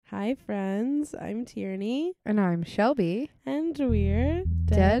Hi, friends. I'm Tierney. And I'm Shelby. And we're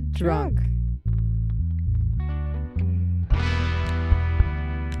Dead Drunk.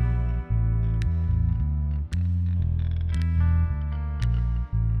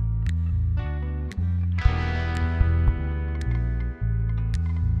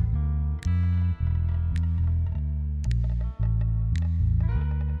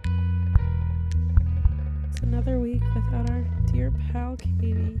 It's another week without our dear pal,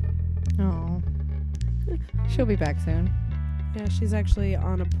 Katie. Oh. She'll be back soon. Yeah, she's actually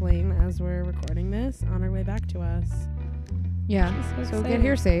on a plane as we're recording this on her way back to us. Yeah. She's So excited. get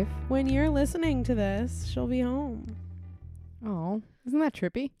here safe. When you're listening to this, she'll be home. Oh. Isn't that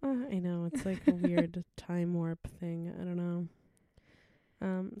trippy? I know. It's like a weird time warp thing. I don't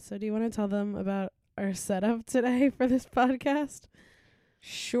know. So do you want to tell them about our setup today for this podcast?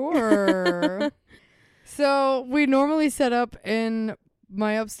 Sure. So we normally set up in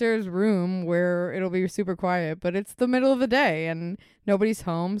my upstairs room where it'll be super quiet, but it's the middle of the day and nobody's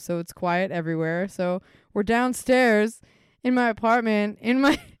home, so it's quiet everywhere. So we're downstairs in my apartment in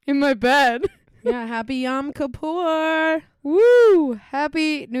my bed. Yeah, happy Yom Kippur. Woo!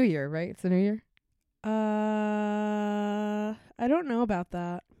 Happy New Year, right? It's the New Year. I don't know about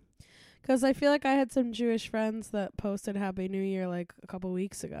that. Because I feel like I had some Jewish friends that posted Happy New Year like a couple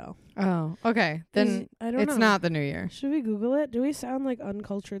weeks ago. Oh, okay. Then I don't it's know. not the New Year. Should we Google it? Do we sound like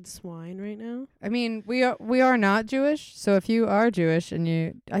uncultured swine right now? I mean, we are not Jewish, so if you are Jewish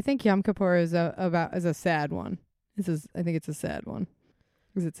and I think Yom Kippur is a sad one. I think it's a sad one.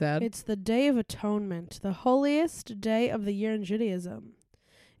 Is it sad? It's the Day of Atonement, the holiest day of the year in Judaism.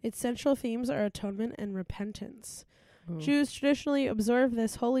 Its central themes are atonement and repentance. Ooh. Jews traditionally observe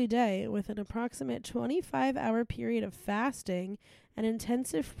this holy day with an approximate 25-hour period of fasting and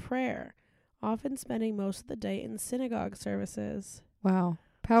intensive prayer, often spending most of the day in synagogue services. Wow.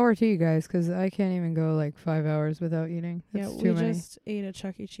 Power to you guys, because I can't even go like 5 hours without eating. That's Yeah, too we many. just ate a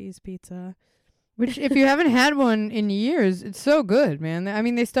Chuck E. Cheese pizza. Which, if you haven't had one in years, it's so good, man. I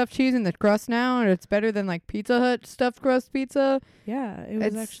mean, they stuff cheese in the crust now, and it's better than like Pizza Hut stuffed crust pizza. Yeah, it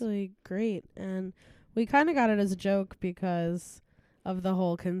was actually great. And we kind of got it as a joke because of the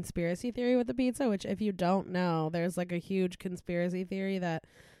whole conspiracy theory with the pizza, which if you don't know, there's like a huge conspiracy theory that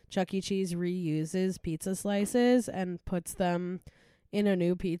Chuck E. Cheese reuses pizza slices and puts them in a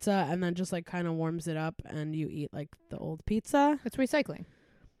new pizza and then just like kind of warms it up and you eat like the old pizza. It's recycling.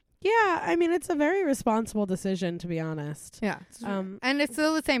 Yeah, I mean, it's a very responsible decision, to be honest. Yeah. And it's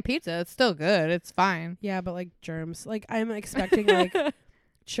still the same pizza. It's still good. It's fine. yeah, but like germs. Like I'm expecting like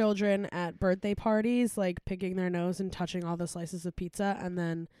children at birthday parties like picking their nose and touching all the slices of pizza and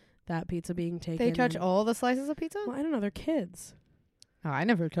then that pizza being taken. They touch all the slices of pizza? Well, I don't know, they're kids. Oh, I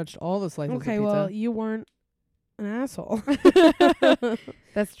never touched all the slices of Okay, pizza. well, you weren't an asshole.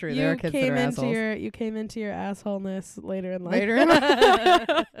 That's true. There are kids that are assholes. You came into your assholeness later in life. Later in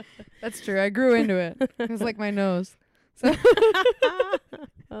life. That's true. I grew into it. It was like my nose. So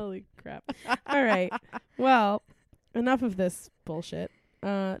Holy crap. All right. Well, enough of this bullshit.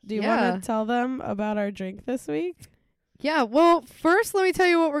 Do you want to tell them about our drink this week? yeah, well, first let me tell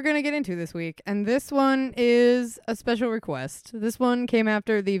you what we're going to get into this week. And this one is a special request. This one came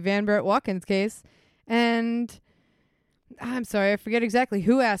after the Van Brett Watkins case. And I'm sorry, I forget exactly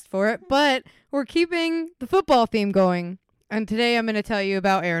who asked for it, but we're keeping the football theme going. And today I'm going to tell you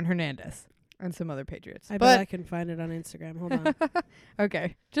about Aaron Hernandez and some other Patriots. I bet I can find it on Instagram. Hold on.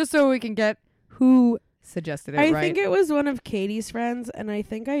 Okay, just so we can get who suggested it, I right? think it was one of Katie's friends, and I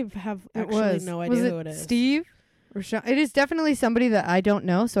think I have actually no idea who it is. Steve? It is definitely somebody that I don't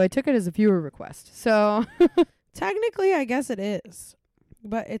know, so I took it as a viewer request. So Technically, I guess it is.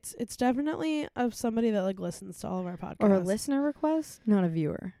 But it's definitely of somebody that like listens to all of our podcasts. or a listener request, not a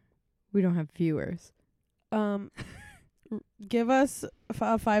viewer. We don't have viewers. Give us a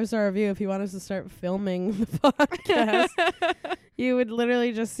 5-star review if you want us to start filming the podcast. You would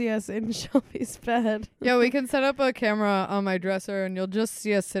literally just see us in Shelby's bed. Yeah, we can set up a camera on my dresser, and you'll just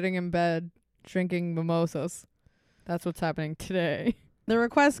see us sitting in bed drinking mimosas. That's what's happening today. The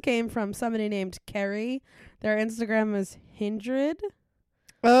request came from somebody named Kerry. Their Instagram is Hindred.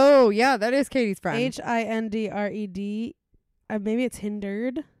 Oh, yeah, that is Katie's friend. Hindred. Maybe it's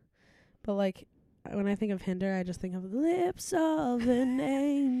hindered. But like when I think of hinder, I just think of lips of an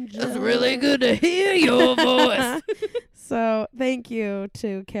angel. It's really good to hear your voice. So thank you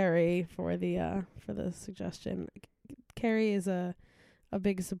to Carrie for the suggestion. Carrie is a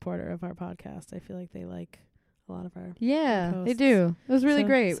big supporter of our podcast. I feel like they like a lot of our Yeah, posts. they do. It was really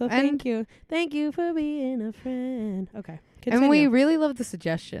great. So thank you. Thank you for being a friend. Okay. Continue. And we really love the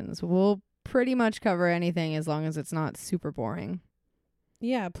suggestions. We'll pretty much cover anything as long as it's not super boring.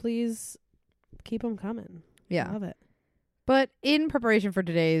 Yeah, please keep them coming. Yeah. Love it. But in preparation for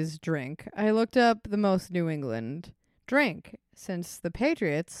today's drink, I looked up the most New England drink since the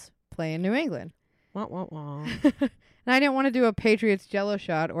Patriots play in New England. Wah, wah, wah. And I didn't want to do a Patriots Jello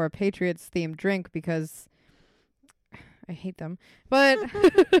shot or a Patriots themed drink because I hate them. But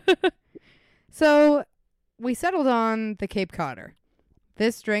so we settled on the Cape Codder.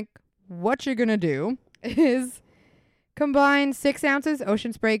 This drink, what you're going to do is combine 6 ounces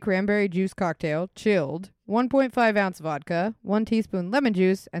Ocean Spray cranberry juice cocktail, chilled, 1.5 ounce vodka, 1 teaspoon lemon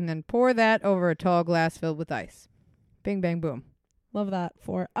juice, and then pour that over a tall glass filled with ice. Bing, bang, boom. Love that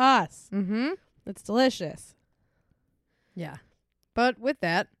for us. Mm-hmm. It's delicious. Yeah. But with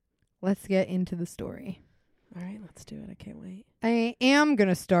that, let's get into the story. All right, let's do it. I can't wait. I am going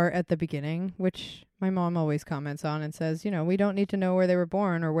to start at the beginning, which my mom always comments on and says, we don't need to know where they were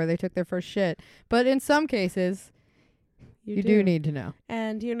born or where they took their first shit. But in some cases, you do need to know.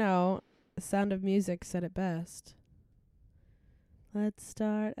 And, Sound of Music said it best. Let's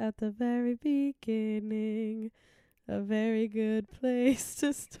start at the very beginning. A very good place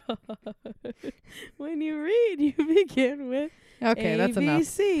to start. When you read, you begin with Okay, that's enough.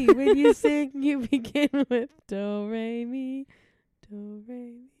 ABC. When you sing, you begin with do, re, mi, do, re,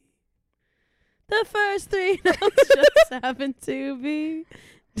 mi. The first 3 notes just happen to be.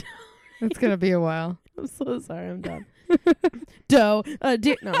 It's going to be a while. I'm so sorry. I'm done. No,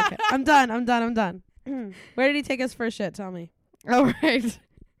 okay. I'm done. Where did he take his first shit? Tell me. All right.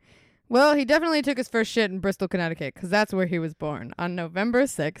 Well, he definitely took his first shit in Bristol, Connecticut, because that's where he was born, on November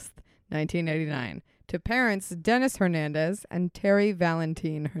 6th, 1989, to parents Dennis Hernandez and Terry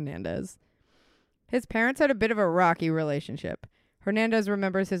Valentine Hernandez. His parents had a bit of a rocky relationship. Hernandez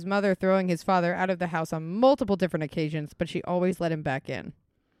remembers his mother throwing his father out of the house on multiple different occasions, but she always let him back in.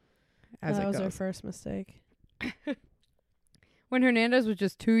 That was her first mistake. When Hernandez was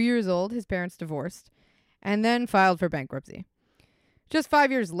just 2 years old, his parents divorced and then filed for bankruptcy. Just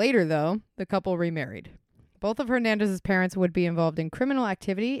 5 years later, though, the couple remarried. Both of Hernandez's parents would be involved in criminal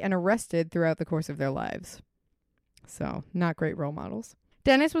activity and arrested throughout the course of their lives. So, not great role models.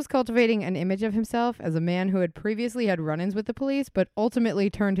 Dennis was cultivating an image of himself as a man who had previously had run-ins with the police, but ultimately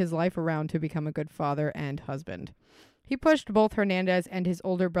turned his life around to become a good father and husband. He pushed both Hernandez and his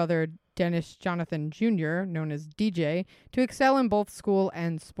older brother, Dennis Jonathan Jr., known as DJ, to excel in both school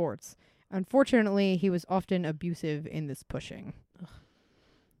and sports. Unfortunately, he was often abusive in this pushing.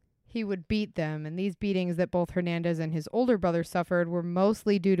 He would beat them, and these beatings that both Hernandez and his older brother suffered were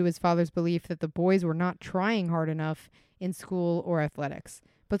mostly due to his father's belief that the boys were not trying hard enough in school or athletics.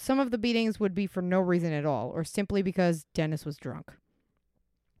 But some of the beatings would be for no reason at all, or simply because Dennis was drunk.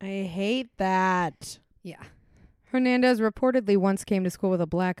 I hate that. Yeah. Hernandez reportedly once came to school with a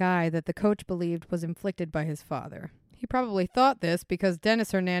black eye that the coach believed was inflicted by his father. He probably thought this because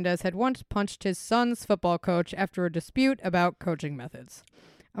Dennis Hernandez had once punched his son's football coach after a dispute about coaching methods.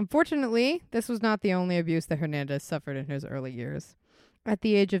 Unfortunately, this was not the only abuse that Hernandez suffered in his early years. At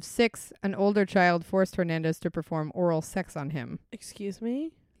the age of 6, an older child forced Hernandez to perform oral sex on him. Excuse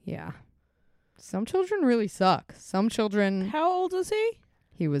me? Yeah. Some children really suck. Some children... How old was he?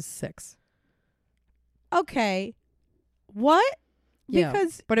 He was 6. Okay. What? Yeah,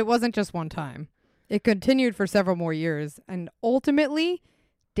 Because... but it wasn't just one time. It continued for several more years and ultimately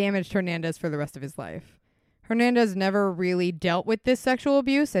damaged Hernandez for the rest of his life. Hernandez never really dealt with this sexual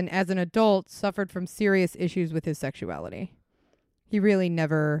abuse and as an adult suffered from serious issues with his sexuality. He really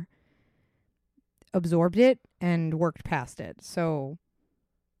never absorbed it and worked past it. So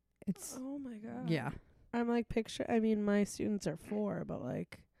it's... Oh my God. Yeah. I'm like my students are 4, but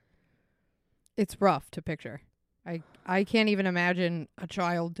like... It's rough to picture. I can't even imagine a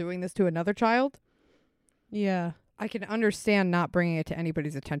child doing this to another child. Yeah. I can understand not bringing it to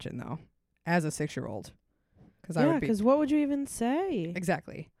anybody's attention, though, as a 6-year-old. Because what would you even say?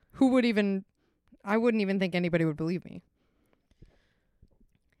 Exactly. I wouldn't even think anybody would believe me.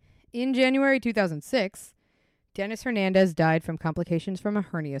 In January 2006, Dennis Hernandez died from complications from a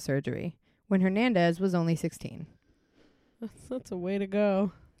hernia surgery when Hernandez was only 16. That's a way to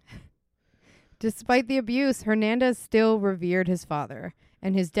go. Despite the abuse, Hernandez still revered his father,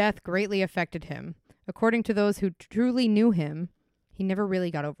 and his death greatly affected him. According to those who truly knew him, he never really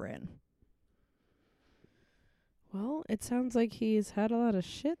got over it. Well, it sounds like he's had a lot of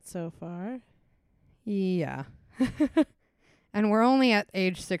shit so far. Yeah. And we're only at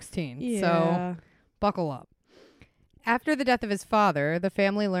age 16, so buckle up. After the death of his father, the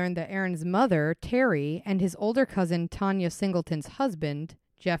family learned that Aaron's mother, Terry, and his older cousin, Tanya Singleton's husband,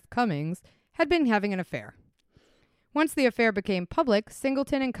 Jeff Cummings, had been having an affair. Once the affair became public,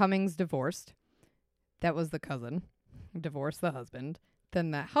 Singleton and Cummings divorced. That was the cousin. Divorced the husband.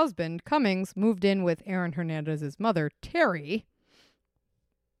 Then the husband, Cummings, moved in with Aaron Hernandez's mother, Terry,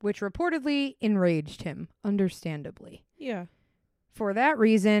 which reportedly enraged him, understandably. Yeah. For that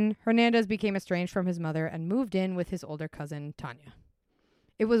reason, Hernandez became estranged from his mother and moved in with his older cousin, Tanya.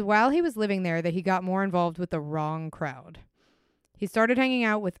 It was while he was living there that he got more involved with the wrong crowd. He started hanging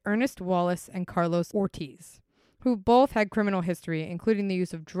out with Ernest Wallace and Carlos Ortiz, who both had criminal history, including the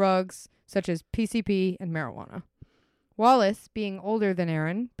use of drugs such as PCP and marijuana. Wallace, being older than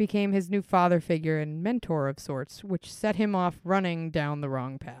Aaron, became his new father figure and mentor of sorts, which set him off running down the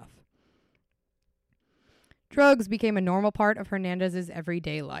wrong path. Drugs became a normal part of Hernandez's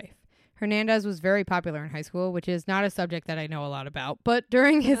everyday life. Hernandez was very popular in high school, which is not a subject that I know a lot about, but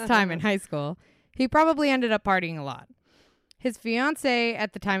during his time in high school, he probably ended up partying a lot. His fiancée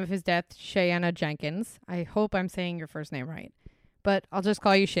at the time of his death, Cheyenne Jenkins, I hope I'm saying your first name right, but I'll just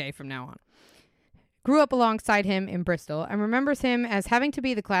call you Shay from now on, grew up alongside him in Bristol and remembers him as having to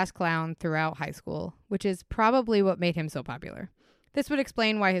be the class clown throughout high school, which is probably what made him so popular. This would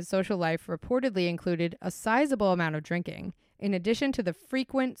explain why his social life reportedly included a sizable amount of drinking, in addition to the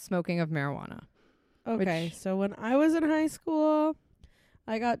frequent smoking of marijuana. Okay, so when I was in high school,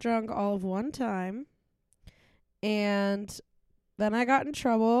 I got drunk all of one time, and then I got in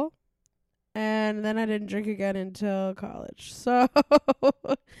trouble, and then I didn't drink again until college. So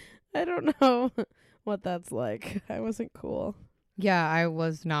I don't know what that's like. I wasn't cool. Yeah, I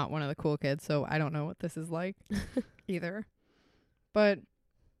was not one of the cool kids, so I don't know what this is like either. But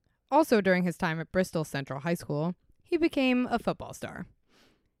also during his time at Bristol Central High School, he became a football star.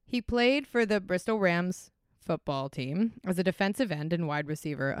 He played for the Bristol Rams football team as a defensive end and wide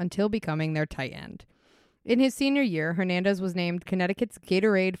receiver until becoming their tight end. In his senior year, Hernandez was named Connecticut's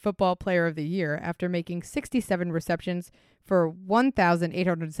Gatorade Football Player of the Year after making 67 receptions for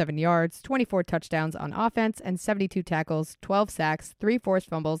 1,807 yards, 24 touchdowns on offense, and 72 tackles, 12 sacks, 3 forced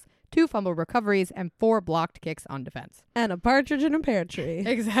fumbles, 2 fumble recoveries, and 4 blocked kicks on defense. And a partridge in a pear tree.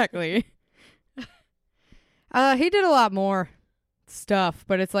 Exactly. He did a lot more stuff,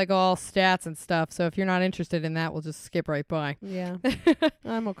 but it's like all stats and stuff. So if you're not interested in that, we'll just skip right by. Yeah.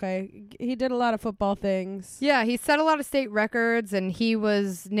 I'm okay. He did a lot of football things. Yeah, he set a lot of state records, and he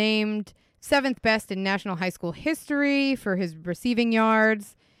was named 7th best in national high school history for his receiving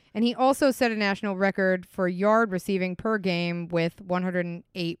yards. And he also set a national record for yard receiving per game with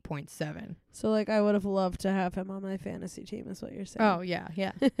 108.7. So, like, I would have loved to have him on my fantasy team, is what you're saying. Oh, yeah.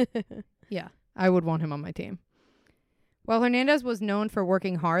 Yeah, I would want him on my team. While Hernandez was known for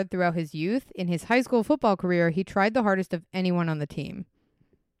working hard throughout his youth, in his high school football career, he tried the hardest of anyone on the team.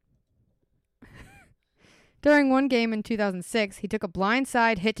 During one game in 2006, he took a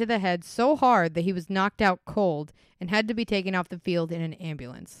blindside hit to the head so hard that he was knocked out cold and had to be taken off the field in an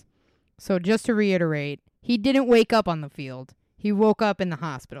ambulance. So just to reiterate, he didn't wake up on the field. He woke up in the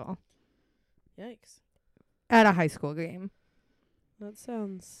hospital. Yikes. At a high school game. That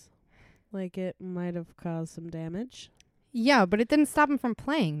sounds like it might have caused some damage. Yeah, but it didn't stop him from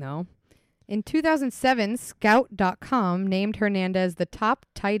playing, though. In 2007, Scout.com named Hernandez the top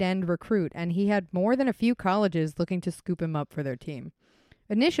tight end recruit, and he had more than a few colleges looking to scoop him up for their team.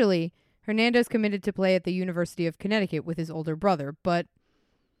 Initially, Hernandez committed to play at the University of Connecticut with his older brother, but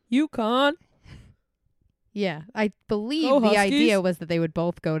UConn. Yeah, I believe Go the Huskies. idea was that they would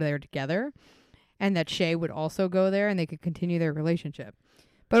both go there together and that Shay would also go there and they could continue their relationship.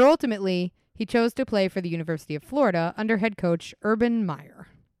 But ultimately, he chose to play for the University of Florida under head coach Urban Meyer.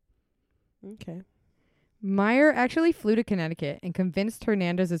 Okay. Meyer actually flew to Connecticut and convinced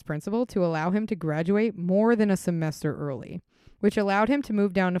Hernandez's principal to allow him to graduate more than a semester early, which allowed him to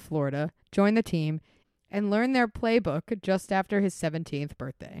move down to Florida, join the team, and learn their playbook just after his 17th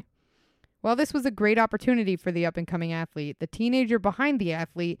birthday. While this was a great opportunity for the up-and-coming athlete, the teenager behind the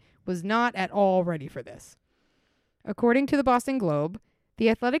athlete was not at all ready for this. According to the Boston Globe, the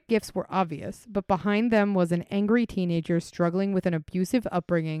athletic gifts were obvious, but behind them was an angry teenager struggling with an abusive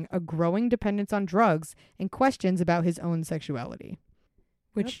upbringing, a growing dependence on drugs, and questions about his own sexuality.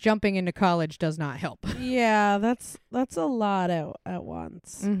 Which jumping into college does not help. Yeah, that's a lot at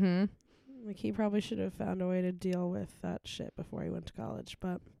once. Mm-hmm. Like, he probably should have found a way to deal with that shit before he went to college,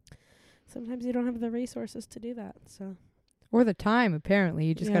 but sometimes you don't have the resources to do that, so. Or the time, apparently.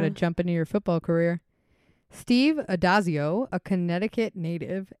 You just got to jump into your football career. Steve Adazio, a Connecticut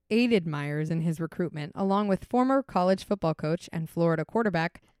native, aided Myers in his recruitment, along with former college football coach and Florida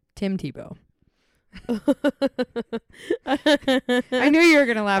quarterback Tim Tebow. I knew you were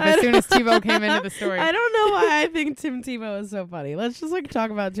going to laugh as soon as Tebow came into the story. I don't know why I think Tim Tebow is so funny. Let's just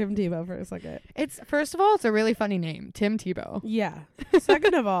talk about Tim Tebow for a second. First of all, it's a really funny name, Tim Tebow. Yeah.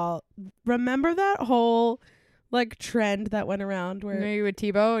 Second of all, remember that whole like trend that went around where You would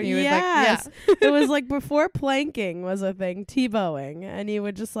Tebow and you yes, would like, it was like before planking was a thing, Tebowing, and you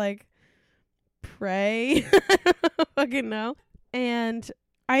would just like pray. I don't fucking know. And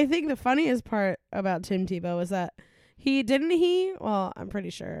I think the funniest part about Tim Tebow was that well, I'm pretty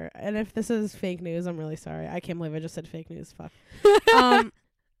sure. And if this is fake news, I'm really sorry. I can't believe I just said fake news. Fuck.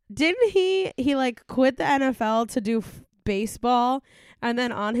 Didn't he like quit the NFL to do baseball, and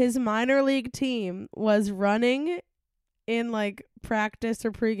then on his minor league team was running in like practice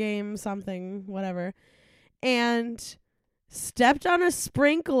or pregame something, whatever, and stepped on a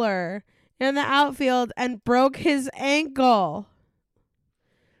sprinkler in the outfield and broke his ankle.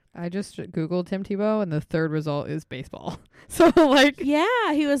 I just Googled Tim Tebow, and the third result is baseball. So, like...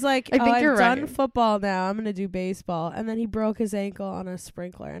 Yeah, he was like, I think I've you're done right. football now. I'm going to do baseball. And then he broke his ankle on a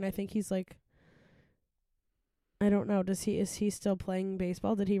sprinkler. And I think he's like... I don't know. Is he still playing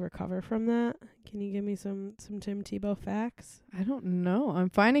baseball? Did he recover from that? Can you give me some Tim Tebow facts? I don't know. I'm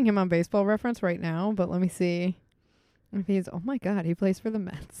finding him on Baseball Reference right now, but let me see if he's... Oh, my God. He plays for the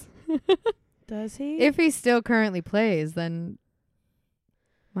Mets. Does he? If he still currently plays, then...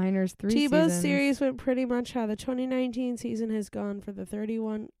 Minors 3 Tebow's seasons. series went pretty much how the 2019 season has gone for the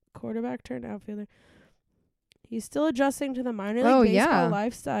 31 quarterback turned outfielder. He's still adjusting to the minor league baseball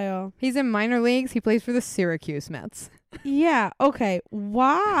lifestyle. He's in minor leagues. He plays for the Syracuse Mets. Yeah. Okay.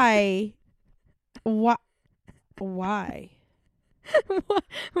 Why? Why?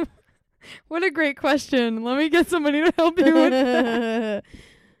 What a great question. Let me get somebody to help you with that.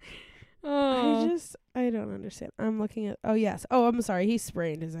 Oh. I don't understand. I'm looking at... Oh, yes. Oh, I'm sorry. He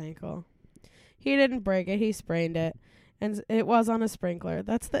sprained his ankle. He didn't break it. He sprained it. And it was on a sprinkler.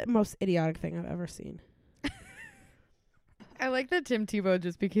 That's the most idiotic thing I've ever seen. I like that Tim Tebow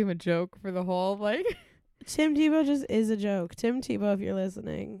just became a joke for the whole, like... Tim Tebow just is a joke. Tim Tebow, if you're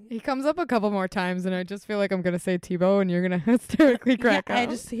listening. He comes up a couple more times, and I just feel like I'm going to say Tebow, and you're going to hysterically crack up. I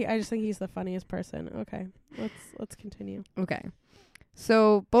just think he's the funniest person. Okay. Let's continue. Okay.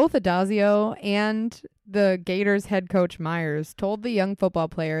 So both Adazio and the Gators head coach Myers told the young football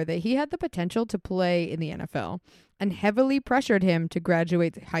player that he had the potential to play in the NFL and heavily pressured him to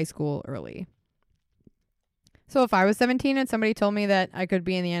graduate high school early. So if I was 17 and somebody told me that I could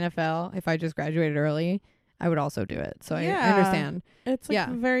be in the NFL if I just graduated early, I would also do it. So I understand. It's like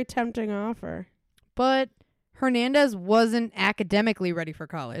a very tempting offer. But Hernandez wasn't academically ready for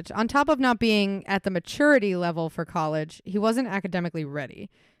college. On top of not being at the maturity level for college, he wasn't academically ready.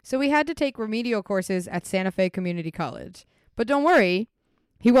 So he had to take remedial courses at Santa Fe Community College. But don't worry,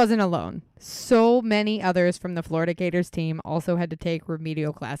 he wasn't alone. So many others from the Florida Gators team also had to take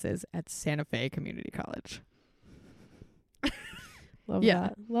remedial classes at Santa Fe Community College. Love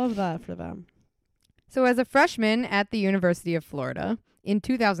that. Love that for them. So as a freshman at the University of Florida in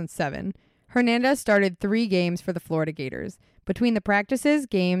 2007, Hernandez started 3 games for the Florida Gators. Between the practices,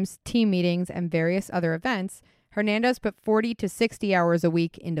 games, team meetings, and various other events, Hernandez put 40 to 60 hours a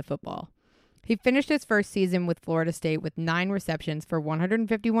week into football. He finished his first season with Florida State with 9 receptions for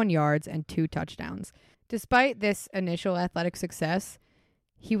 151 yards and 2 touchdowns. Despite this initial athletic success,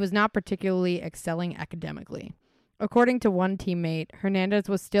 he was not particularly excelling academically. According to one teammate, Hernandez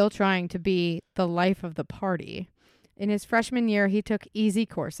was still trying to be the life of the party. In his freshman year, he took easy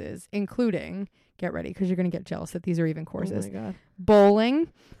courses, including, get ready because you're going to get jealous that these are even courses, Oh my God. bowling,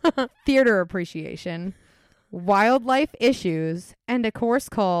 theater appreciation, wildlife issues, and a course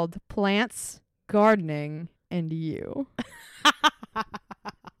called Plants, Gardening, and You.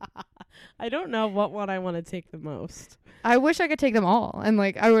 I don't know what one I want to take the most. I wish I could take them all, and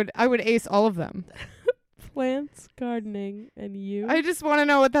like I would ace all of them. Plants, gardening, and you. I just want to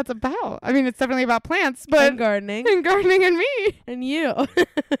know what that's about. I mean, it's definitely about plants, but and gardening. and gardening and me. And you.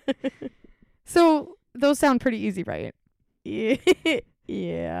 So those sound pretty easy, right? Yeah.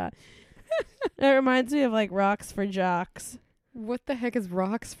 It reminds me of like Rocks for Jocks. What the heck is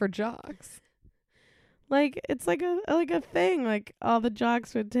Rocks for Jocks? Like it's like a thing. Like all the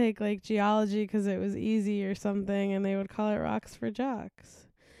jocks would take like geology because it was easy or something, and they would call it Rocks for Jocks.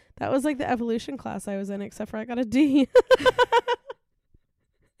 That was like the evolution class I was in, except for I got a D.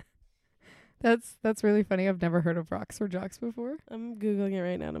 That's really funny. I've never heard of Rocks for Jocks before. I'm Googling it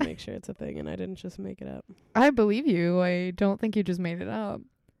right now to make sure it's a thing, and I didn't just make it up. I believe you. I don't think you just made it up.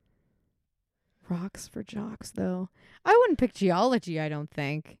 Rocks for Jocks, though. I wouldn't pick geology, I don't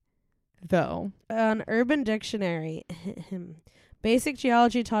think. Though. An Urban Dictionary. Basic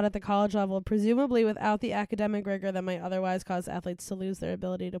geology taught at the college level, presumably without the academic rigor that might otherwise cause athletes to lose their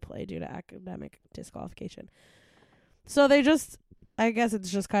ability to play due to academic disqualification. So they just, I guess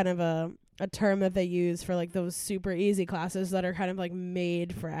it's just kind of a a term that they use for like those super easy classes that are kind of like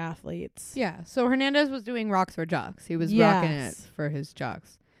made for athletes. Yeah. So Hernandez was doing rocks for jocks. He was rocking it Yes. for his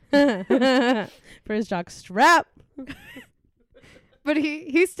jocks. For his jock strap. But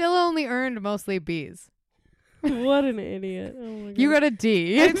he still only earned mostly B's. What an idiot. Oh my God. You got a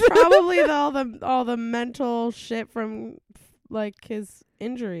D. It's probably all the mental shit from like his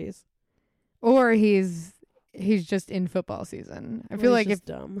injuries. Or he's just in football season. I feel like if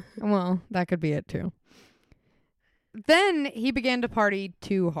dumb. well, that could be it too. Then he began to party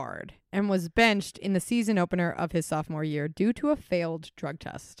too hard and was benched in the season opener of his sophomore year due to a failed drug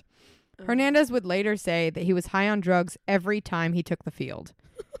test. Hernandez would later say that he was high on drugs every time he took the field.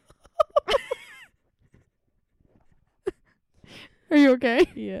 Are you okay?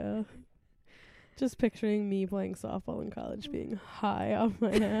 Yeah. Just picturing me playing softball in college being high off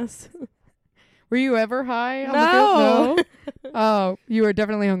my ass. Were you ever high on No. the field? No. Oh, you were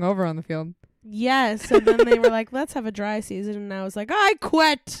definitely hungover on the field. Yes. And then they were like, let's have a dry season. And I was like, I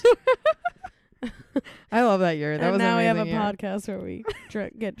quit. I love that year. That and was now an we have a amazing year. podcast where we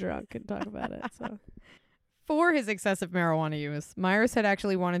get drunk and talk about it. So For his excessive marijuana use, Myers had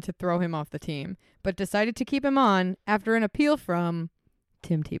actually wanted to throw him off the team, but decided to keep him on after an appeal from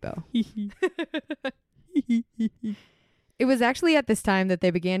Tim Tebow. It was actually at this time that they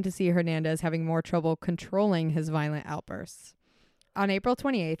began to see Hernandez having more trouble controlling his violent outbursts. On April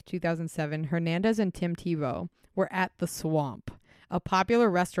 28th, 2007, Hernandez and Tim Tebow were at The Swamp, a popular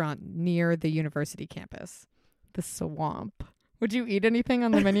restaurant near the university campus. The Swamp. Would you eat anything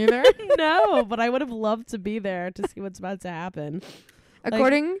on the menu there? no, but I would have loved to be there to see what's about to happen.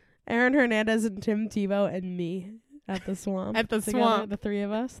 According Aaron Hernandez and Tim Tebow and me at the swamp. At the together, swamp. the three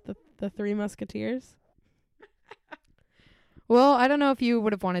of us, the three musketeers. Well, I don't know if you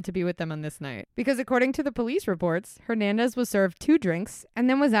would have wanted to be with them on this night. Because according to the police reports, Hernandez was served 2 drinks and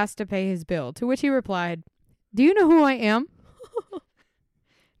then was asked to pay his bill, to which he replied, "Do you know who I am?"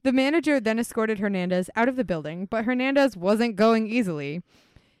 The manager then escorted Hernandez out of the building, but Hernandez wasn't going easily.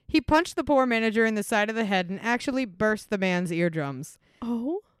 He punched the poor manager in the side of the head and actually burst the man's eardrums.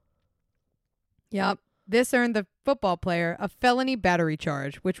 Oh? Yep. This earned the football player a felony battery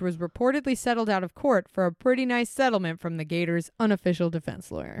charge, which was reportedly settled out of court for a pretty nice settlement from the Gators' unofficial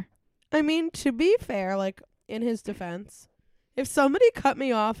defense lawyer. I mean, to be fair, like, in his defense, if somebody cut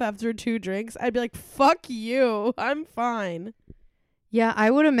me off after 2 drinks, I'd be like, fuck you. I'm fine. Yeah,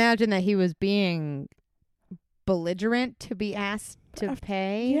 I would imagine that he was being belligerent to be asked to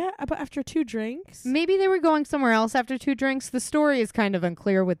pay. Yeah, but after 2 drinks? Maybe they were going somewhere else after 2 drinks. The story is kind of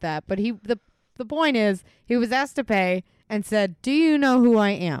unclear with that, but the point is he was asked to pay and said, "Do you know who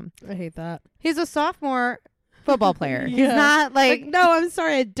I am?" I hate that. He's a sophomore football player. Yeah. He's not like no, I'm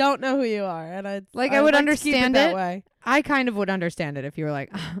sorry, I don't know who you are. And I would like understand to keep it it. that way. I kind of would understand it if you were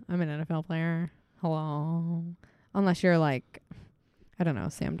like, "I'm an NFL player. Hello." Unless you're like, I don't know,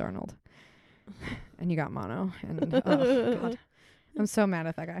 Sam Darnold. And you got mono. And oh, God. I'm so mad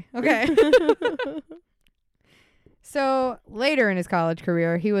at that guy. Okay. So later in his college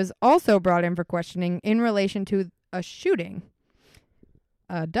career, he was also brought in for questioning in relation to a shooting.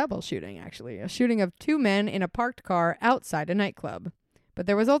 A double shooting, actually. A shooting of 2 men in a parked car outside a nightclub. But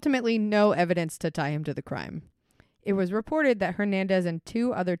there was ultimately no evidence to tie him to the crime. It was reported that Hernandez and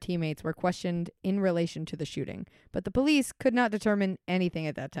 2 other teammates were questioned in relation to the shooting, but the police could not determine anything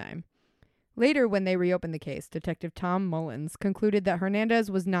at that time. Later, when they reopened the case, Detective Tom Mullins concluded that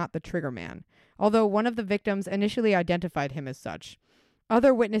Hernandez was not the trigger man, although one of the victims initially identified him as such.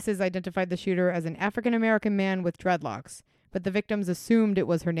 Other witnesses identified the shooter as an African-American man with dreadlocks, but the victims assumed it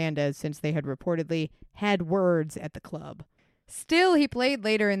was Hernandez since they had reportedly had words at the club. Still, he played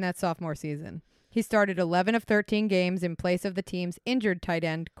later in that sophomore season. He started 11 of 13 games in place of the team's injured tight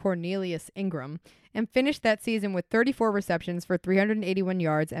end, Cornelius Ingram, and finished that season with 34 receptions for 381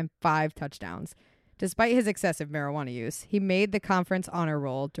 yards and 5 touchdowns. Despite his excessive marijuana use, he made the conference honor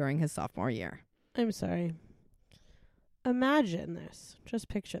roll during his sophomore year. I'm sorry. Imagine this. Just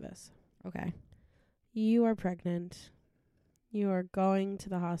picture this. Okay. You are pregnant. You are going to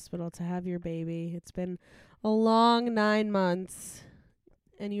the hospital to have your baby. It's been a long 9 months.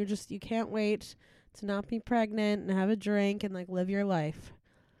 And you can't wait to not be pregnant and have a drink and like live your life.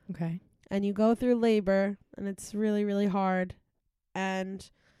 Okay. And you go through labor and it's really, really hard. And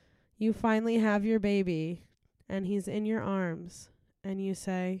you finally have your baby and he's in your arms and you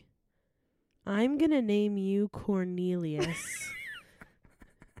say, "I'm going to name you Cornelius."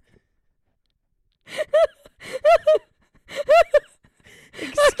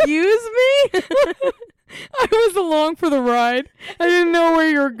 Excuse me? I was along for the ride. I didn't know where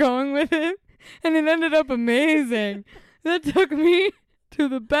you were going with it, and it ended up amazing. That took me to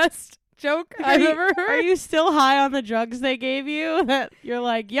the best joke Are I've you- ever heard. Are you still high on the drugs they gave you? That you're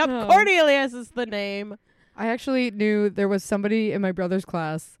like, yep, No. Cornelius is the name. I actually knew there was somebody in my brother's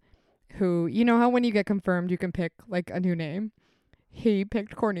class who, you know how when you get confirmed you can pick like a new name? He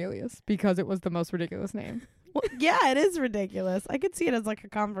picked Cornelius because it was the most ridiculous name. Well, yeah, it is ridiculous. I could see it as like a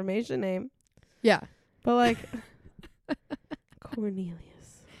confirmation name, Yeah. but like Cornelius.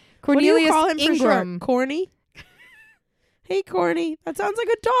 Cornelius what do you call him Ingram. for short? Corny? Hey, Corny. That sounds like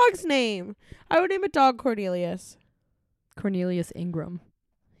a dog's name. I would name a dog Cornelius. Cornelius Ingram.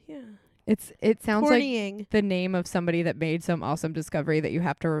 Yeah. It sounds like Cornying. the name of somebody that made some awesome discovery that you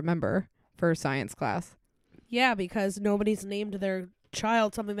have to remember for science class. Yeah, because nobody's named their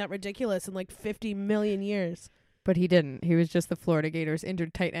child something that ridiculous in like 50 million years. But he didn't. He was just the Florida Gators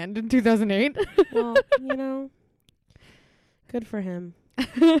injured tight end in 2008. Well, you know, good for him.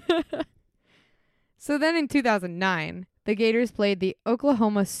 So then in 2009, the Gators played the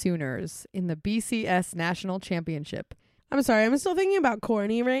Oklahoma Sooners in the BCS National Championship. I'm sorry, I'm still thinking about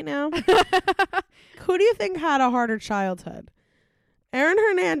Corny right now. Who do you think had a harder childhood? Aaron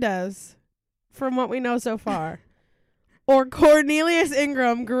Hernandez, from what we know so far, or Cornelius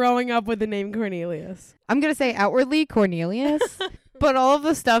Ingram growing up with the name Cornelius? I'm going to say outwardly Cornelius, but all of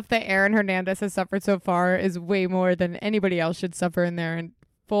the stuff that Aaron Hernandez has suffered so far is way more than anybody else should suffer in their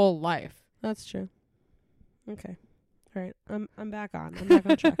full life. That's true. Okay. All right. I'm back on. I'm back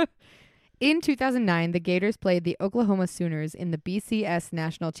on track. In 2009, the Gators played the Oklahoma Sooners in the BCS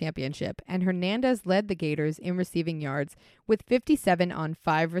National Championship, and Hernandez led the Gators in receiving yards with 57 on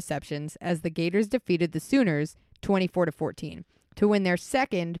 5 receptions as the Gators defeated the Sooners 24-14 to win their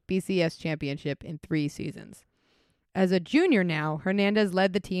second BCS championship in 3 seasons. As a junior now, Hernandez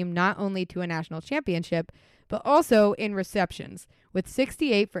led the team not only to a national championship, but also in receptions, with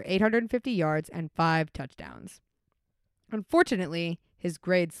 68 for 850 yards and 5 touchdowns. Unfortunately, his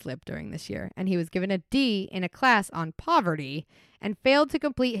grades slipped during this year, and he was given a D in a class on poverty and failed to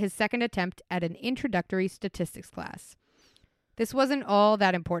complete his second attempt at an introductory statistics class. This wasn't all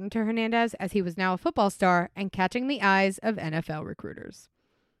that important to Hernandez, as he was now a football star and catching the eyes of NFL recruiters.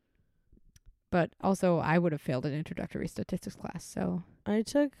 But also, I would have failed an introductory statistics class, so... I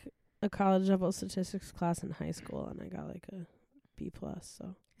took a college level statistics class in high school, and I got like a B+,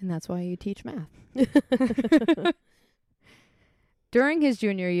 so... And that's why you teach math. During his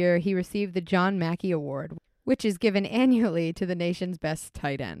junior year, he received the John Mackey Award, which is given annually to the nation's best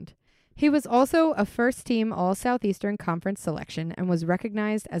tight end. He was also a first-team All-Southeastern Conference selection and was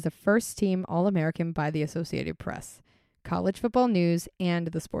recognized as a first-team All-American by the Associated Press, College Football News, and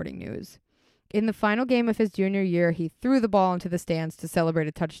The Sporting News. In the final game of his junior year, he threw the ball into the stands to celebrate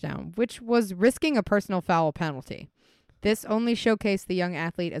a touchdown, which was risking a personal foul penalty. This only showcased the young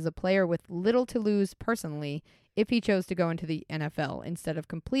athlete as a player with little to lose personally if he chose to go into the NFL instead of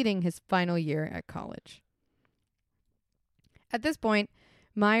completing his final year at college. At this point,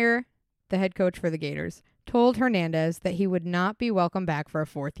 Meyer, the head coach for the Gators, told Hernandez that he would not be welcome back for a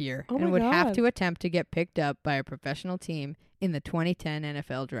 4th year Oh and my would have God. to attempt to get picked up by a professional team in the 2010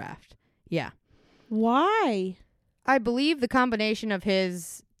 NFL Draft. Yeah. Why? I believe the combination of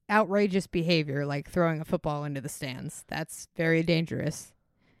his outrageous behavior, like throwing a football into the stands, that's very dangerous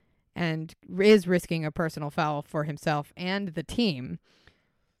and is risking a personal foul for himself and the team,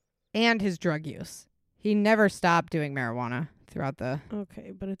 and his drug use. He never stopped doing marijuana throughout the...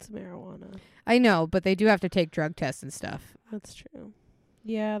 Okay, but it's marijuana. I know, but they do have to take drug tests and stuff. That's true.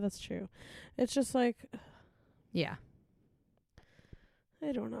 Yeah, that's true. It's just like, Yeah.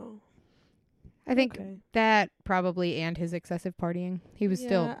 I don't know. I think Okay. that probably, and his excessive partying. He was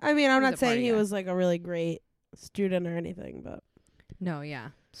still... Yeah, I mean, I'm he was not a saying party he guy. was like a really great student or anything, but No, yeah.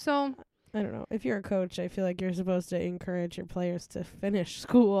 So, I don't know. If you're a coach, I feel like you're supposed to encourage your players to finish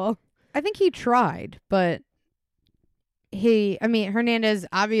school. I think he tried, but Hernandez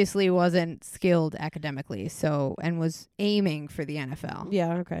obviously wasn't skilled academically, and was aiming for the NFL.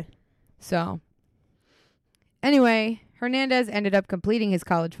 Yeah, okay. So, anyway, Hernandez ended up completing his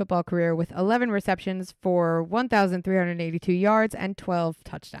college football career with 11 receptions for 1,382 yards and 12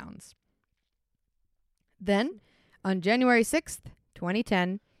 touchdowns. Then, on January 6th,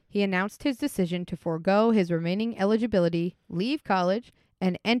 2010, he announced his decision to forego his remaining eligibility, leave college,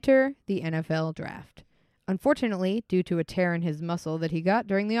 and enter the NFL draft. Unfortunately, due to a tear in his muscle that he got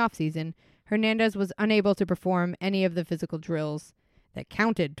during the offseason, Hernandez was unable to perform any of the physical drills that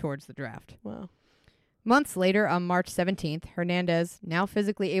counted towards the draft. Wow. Months later, on March 17th, Hernandez, now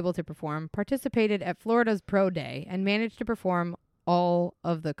physically able to perform, participated at Florida's Pro Day and managed to perform all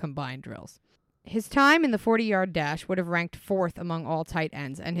of the combined drills. His time in the 40-yard dash would have ranked 4th among all tight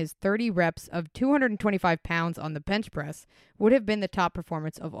ends, and his 30 reps of 225 pounds on the bench press would have been the top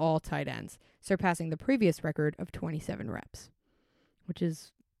performance of all tight ends, surpassing the previous record of 27 reps, which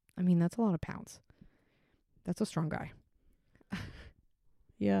is, I mean, that's a lot of pounds. That's a strong guy.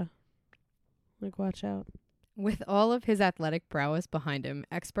 Yeah. Like, watch out. With all of his athletic prowess behind him,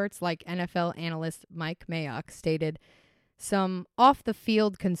 experts like NFL analyst Mike Mayock stated some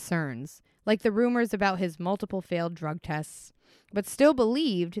off-the-field concerns, like the rumors about his multiple failed drug tests, but still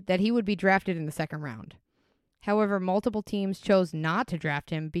believed that he would be drafted in the second round. However, multiple teams chose not to draft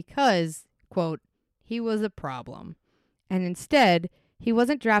him because, quote, he was a problem. And instead, he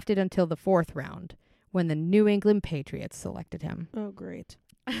wasn't drafted until the 4th round, when the New England Patriots selected him. Oh, great.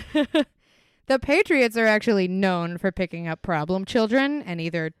 The Patriots are actually known for picking up problem children and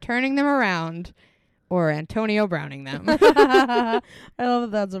either turning them around or Antonio Browning them. I love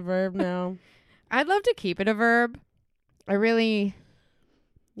that that's a verb now. I'd love to keep it a verb. I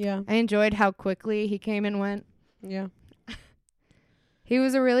enjoyed how quickly he came and went. Yeah. He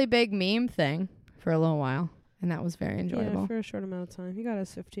was a really big meme thing for a little while, and that was very enjoyable. Yeah, for a short amount of time. He got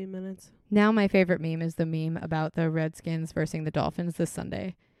us 15 minutes. Now my favorite meme is the meme about the Redskins versus the Dolphins this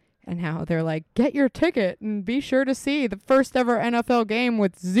Sunday, and how they're like, get your ticket and be sure to see the first ever NFL game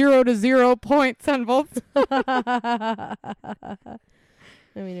with 0-0 points on both. I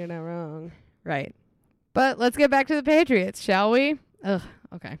mean, you're not wrong. Right. But let's get back to the Patriots, shall we? Ugh,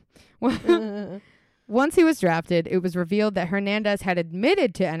 okay. Once he was drafted, it was revealed that Hernandez had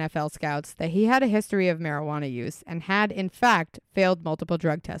admitted to NFL scouts that he had a history of marijuana use and had, in fact, failed multiple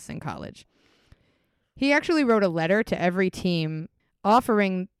drug tests in college. He actually wrote a letter to every team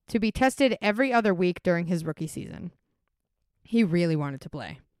offering to be tested every other week during his rookie season. He really wanted to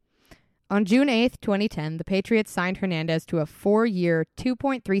play. On June 8th, 2010, the Patriots signed Hernandez to a 4-year,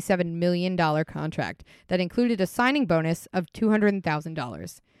 $2.37 million contract that included a signing bonus of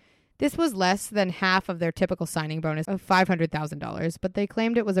 $200,000. This was less than half of their typical signing bonus of $500,000, but they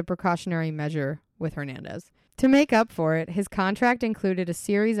claimed it was a precautionary measure with Hernandez. To make up for it, his contract included a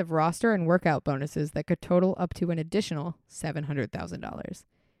series of roster and workout bonuses that could total up to an additional $700,000,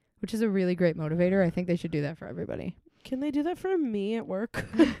 which is a really great motivator. I think they should do that for everybody. Can they do that for me at work?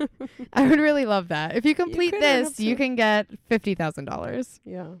 I would really love that. If you complete could earn this, up to- you can get $50,000.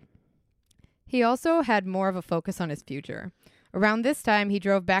 Yeah. He also had more of a focus on his future. Around this time, he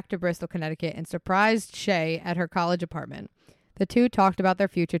drove back to Bristol, Connecticut, and surprised Shay at her college apartment. The two talked about their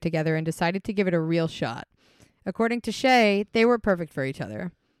future together and decided to give it a real shot. According to Shay, they were perfect for each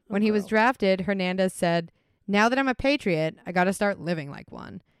other. When he was drafted, Hernandez said, "Now that I'm a Patriot, I got to start living like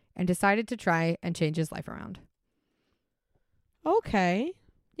one," and decided to try and change his life around. Okay.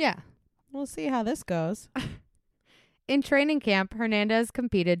 Yeah. We'll see how this goes. In training camp, Hernandez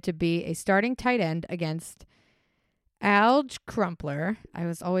competed to be a starting tight end against Alge Crumpler. I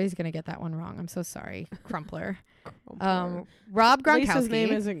was always going to get that one wrong. I'm so sorry. Crumpler. Rob At least Gronkowski. his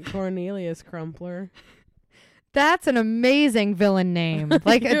name isn't Cornelius Crumpler. That's an amazing villain name.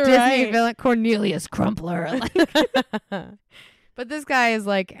 Like a You're Disney right. villain. Cornelius Crumpler. But this guy is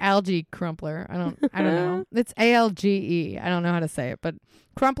like Algae Crumpler. I don't know. It's ALGE. I don't know how to say it. But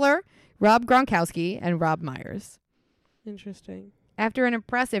Crumpler, Rob Gronkowski, and Rob Myers. Interesting. After an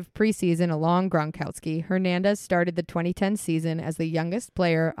impressive preseason along Gronkowski, Hernandez started the 2010 season as the youngest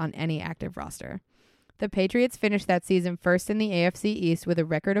player on any active roster. The Patriots finished that season first in the AFC East with a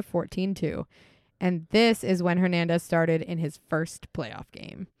record of 14-2, and this is when Hernandez started in his first playoff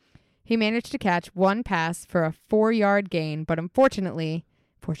game. He managed to catch one pass for a 4-yard gain, but fortunately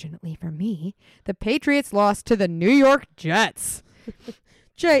for me, the Patriots lost to the New York Jets.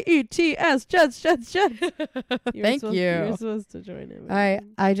 Jets, Jets. Thank you. You're supposed to join him.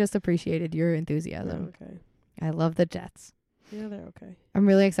 I just appreciated your enthusiasm. Okay. I love the Jets. Yeah, they're okay. I'm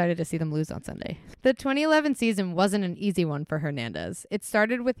really excited to see them lose on Sunday. The 2011 season wasn't an easy one for Hernandez. It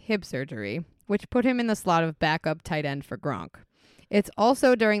started with hip surgery, which put him in the slot of backup tight end for Gronk. It's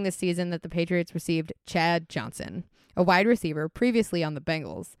also during this season that the Patriots received Chad Johnson, a wide receiver previously on the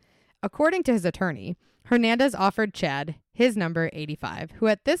Bengals. According to his attorney, Hernandez offered Chad his number 85, who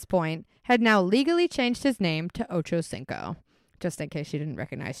at this point had now legally changed his name to Ocho Cinco, just in case you didn't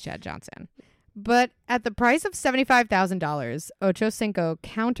recognize Chad Johnson. But at the price of $75,000, Ocho Cinco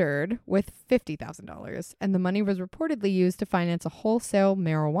countered with $50,000, and the money was reportedly used to finance a wholesale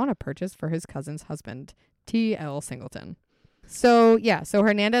marijuana purchase for his cousin's husband, T.L. Singleton. So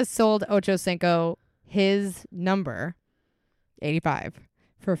Hernandez sold Ocho Cinco his number, 85,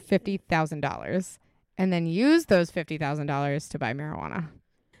 for $50,000, and then used those $50,000 to buy marijuana.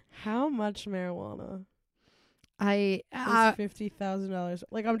 How much marijuana? I $50,000.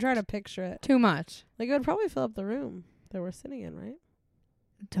 Like, I'm trying to picture it. too much. Like, it would probably fill up the room that we're sitting in, right?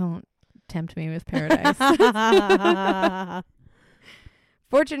 Don't tempt me with paradise.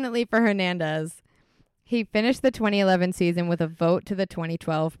 Fortunately for Hernandez, he finished the 2011 season with a vote to the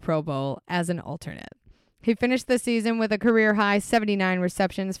 2012 Pro Bowl as an alternate. He finished the season with a career-high 79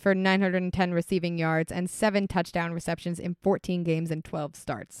 receptions for 910 receiving yards and 7 touchdown receptions in 14 games and 12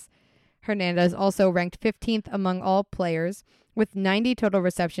 starts. Hernandez also ranked 15th among all players with 90 total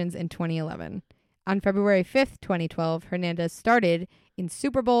receptions in 2011. On February 5th, 2012, Hernandez started in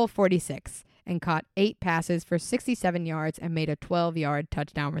Super Bowl 46 and caught 8 passes for 67 yards and made a 12-yard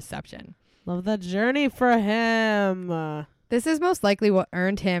touchdown reception. Love that journey for him. This is most likely what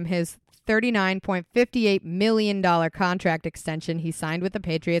earned him his $39.58 million contract extension he signed with the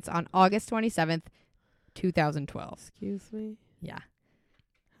Patriots on August 27th, 2012. Excuse me? Yeah.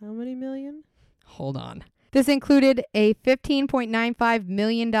 How many million? Hold on. This included a $15.95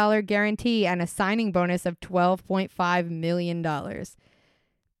 million guarantee and a signing bonus of $12.5 million.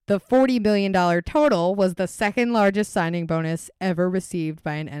 The $40 million total was the second largest signing bonus ever received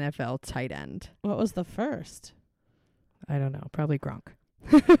by an NFL tight end. What was the first? I don't know. Probably Gronk.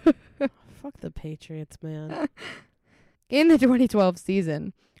 Fuck the Patriots, man. In the 2012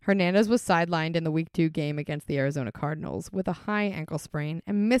 season, Hernandez was sidelined in the Week 2 game against the Arizona Cardinals with a high ankle sprain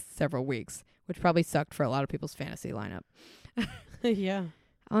and missed several weeks, which probably sucked for a lot of people's fantasy lineup. Yeah.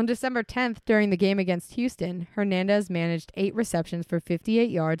 On December 10th, during the game against Houston, Hernandez managed 8 receptions for 58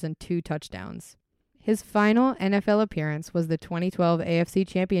 yards and 2 touchdowns. His final NFL appearance was the 2012 AFC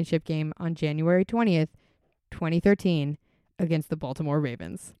Championship game on January 20th, 2013, against the Baltimore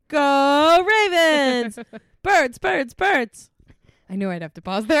Ravens. Go Ravens! Birds, birds, birds! I knew I'd have to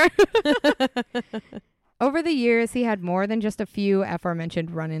pause there. Over the years, he had more than just a few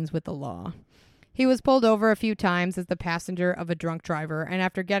aforementioned run-ins with the law. He was pulled over a few times as the passenger of a drunk driver, and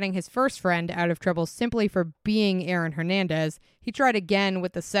after getting his first friend out of trouble simply for being Aaron Hernandez, he tried again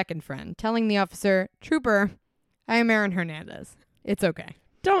with the second friend, telling the officer, "Trooper, I am Aaron Hernandez. It's okay."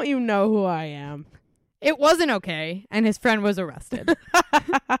 Don't you know who I am? It wasn't okay, and his friend was arrested.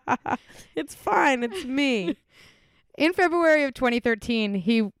 It's fine. It's me. In February of 2013,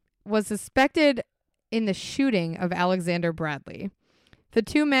 he was suspected in the shooting of Alexander Bradley. The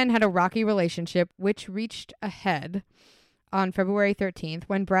two men had a rocky relationship, which reached a head on February 13th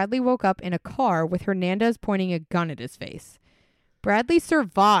when Bradley woke up in a car with Hernandez pointing a gun at his face. Bradley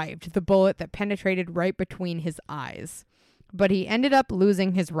survived the bullet that penetrated right between his eyes, but he ended up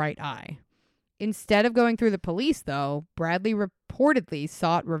losing his right eye. Instead of going through the police, though, Bradley reportedly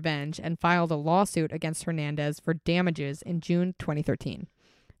sought revenge and filed a lawsuit against Hernandez for damages in June 2013.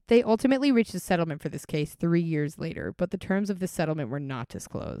 They ultimately reached a settlement for this case 3 years later, but the terms of this settlement were not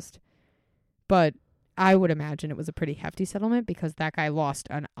disclosed. But I would imagine it was a pretty hefty settlement because that guy lost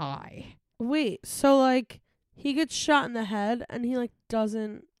an eye. Wait, so, like, he gets shot in the head and he, like,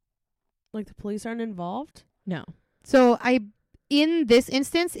 doesn't, like, the police aren't involved? No. So in this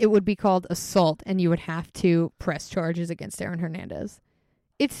instance, it would be called assault, and you would have to press charges against Aaron Hernandez.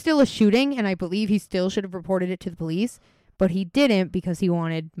 It's still a shooting, and I believe he still should have reported it to the police, but he didn't because he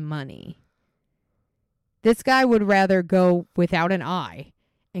wanted money. This guy would rather go without an eye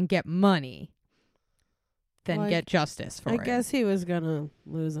and get money than get justice for it. I guess he was going to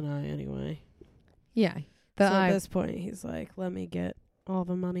lose an eye anyway. Yeah. So at this point, he's like, let me get all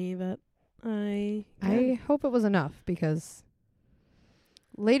the money that I hope it was enough because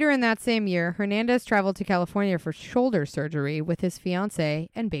later in that same year, Hernandez traveled to California for shoulder surgery with his fiancée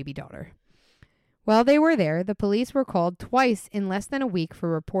and baby daughter. While they were there, the police were called twice in less than a week for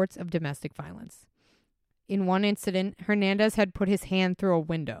reports of domestic violence. In one incident, Hernandez had put his hand through a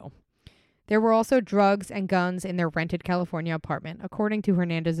window. There were also drugs and guns in their rented California apartment, according to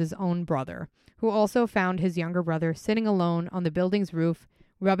Hernandez's own brother, who also found his younger brother sitting alone on the building's roof,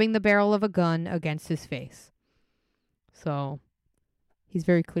 rubbing the barrel of a gun against his face. So, he's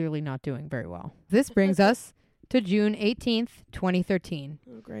very clearly not doing very well. This brings us to June 18th, 2013.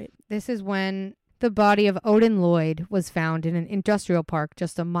 Oh, great. This is when the body of Odin Lloyd was found in an industrial park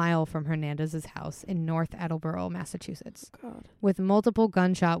just a mile from Hernandez's house in North Attleboro, Massachusetts, with multiple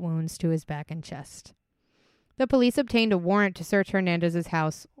gunshot wounds to his back and chest. The police obtained a warrant to search Hernandez's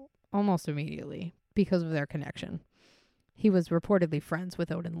house almost immediately because of their connection. He was reportedly friends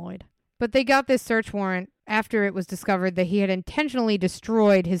with Odin Lloyd. But they got this search warrant after it was discovered that he had intentionally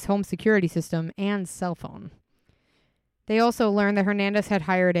destroyed his home security system and cell phone. They also learned that Hernandez had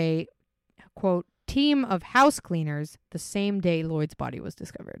hired a, quote, team of house cleaners the same day Lloyd's body was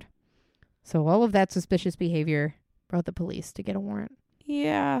discovered. So all of that suspicious behavior brought the police to get a warrant.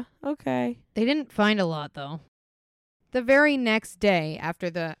 Yeah, okay. They didn't find a lot, though. The very next day after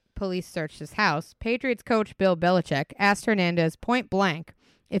the police searched his house, Patriots coach Bill Belichick asked Hernandez point blank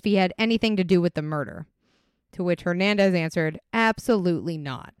if he had anything to do with the murder, to which Hernandez answered, absolutely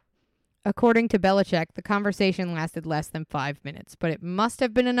not. According to Belichick, the conversation lasted less than 5 minutes, but it must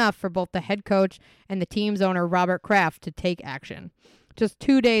have been enough for both the head coach and the team's owner, Robert Kraft, to take action. Just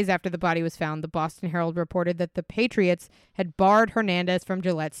 2 days after the body was found, the Boston Herald reported that the Patriots had barred Hernandez from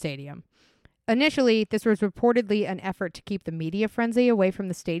Gillette Stadium. Initially, this was reportedly an effort to keep the media frenzy away from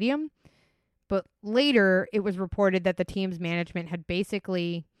the stadium, but later it was reported that the team's management had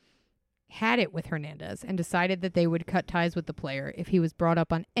basically had it with Hernandez and decided that they would cut ties with the player if he was brought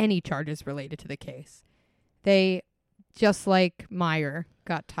up on any charges related to the case. They, just like Meyer,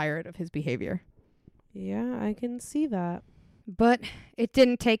 got tired of his behavior. Yeah, I can see that. But it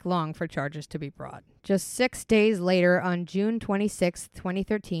didn't take long for charges to be brought. Just 6 days later, on June 26,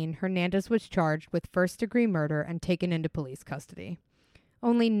 2013, Hernandez was charged with first-degree murder and taken into police custody.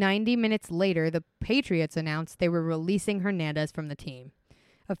 Only 90 minutes later, the Patriots announced they were releasing Hernandez from the team,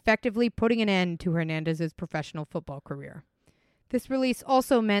 effectively putting an end to Hernandez's professional football career. This release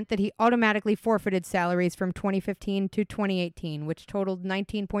also meant that he automatically forfeited salaries from 2015 to 2018, which totaled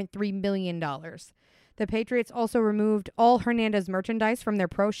 $19.3 million. The Patriots also removed all Hernandez merchandise from their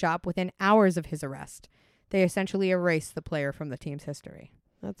pro shop within hours of his arrest. They essentially erased the player from the team's history.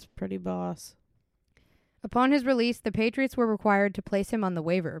 That's pretty boss. Upon his release, the Patriots were required to place him on the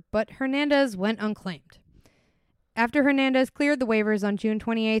waiver, but Hernandez went unclaimed. After Hernandez cleared the waivers on June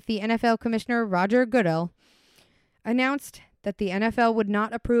 28th, the NFL Commissioner Roger Goodell announced that the NFL would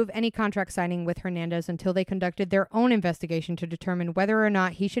not approve any contract signing with Hernandez until they conducted their own investigation to determine whether or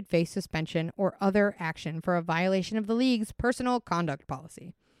not he should face suspension or other action for a violation of the league's personal conduct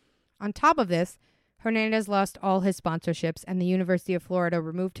policy. On top of this, Hernandez lost all his sponsorships, and the University of Florida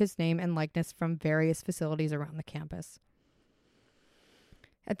removed his name and likeness from various facilities around the campus.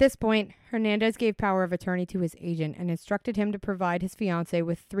 At this point, Hernandez gave power of attorney to his agent and instructed him to provide his fiancée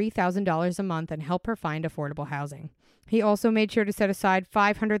with $3,000 a month and help her find affordable housing. He also made sure to set aside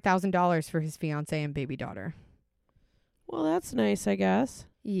 $500,000 for his fiancée and baby daughter. Well, that's nice, I guess.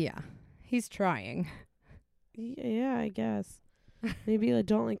 Yeah, he's trying. Yeah, I guess. Maybe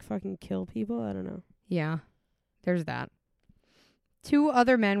don't fucking kill people. I don't know. Yeah, there's that. 2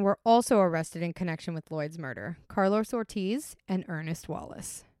 other men were also arrested in connection with Lloyd's murder, Carlos Ortiz and Ernest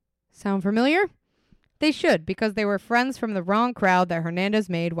Wallace. Sound familiar? They should, because they were friends from the wrong crowd that Hernandez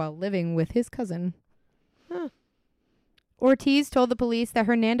made while living with his cousin. Huh. Ortiz told the police that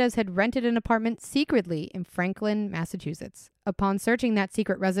Hernandez had rented an apartment secretly in Franklin, Massachusetts. Upon searching that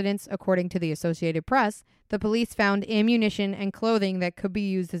secret residence, according to the Associated Press, the police found ammunition and clothing that could be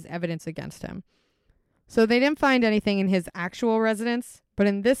used as evidence against him. So they didn't find anything in his actual residence, but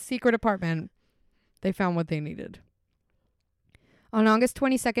in this secret apartment, they found what they needed. On August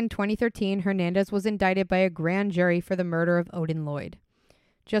 22nd, 2013, Hernandez was indicted by a grand jury for the murder of Odin Lloyd.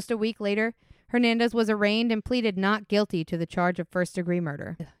 Just a week later, Hernandez was arraigned and pleaded not guilty to the charge of first-degree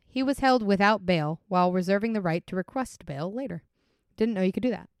murder. He was held without bail while reserving the right to request bail later. Didn't know you could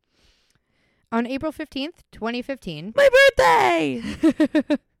do that. On April 15th, 2015... My birthday!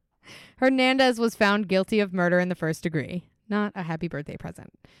 Hernandez was found guilty of murder in the first degree. Not a happy birthday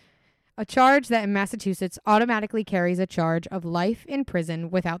present. A charge that in Massachusetts automatically carries a charge of life in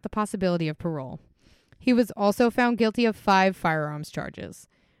prison without the possibility of parole. He was also found guilty of 5 firearms charges.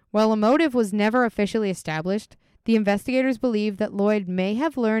 While a motive was never officially established, the investigators believe that Lloyd may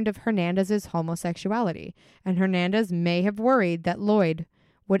have learned of Hernandez's homosexuality, and Hernandez may have worried that Lloyd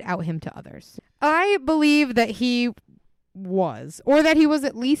would out him to others. I believe that he was, or that he was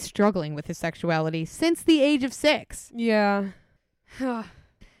at least struggling with his sexuality since the age of 6. Yeah.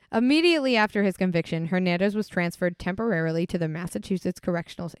 Immediately after his conviction, Hernandez was transferred temporarily to the Massachusetts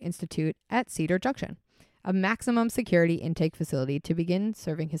Correctional Institute at Cedar Junction, a maximum security intake facility, to begin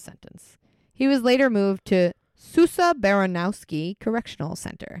serving his sentence. He was later moved to Sousa Baranowski Correctional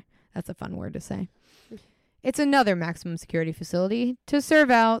Center. That's a fun word to say. It's another maximum security facility to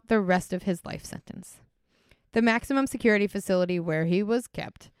serve out the rest of his life sentence. The maximum security facility where he was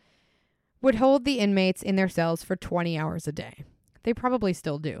kept would hold the inmates in their cells for 20 hours a day. They probably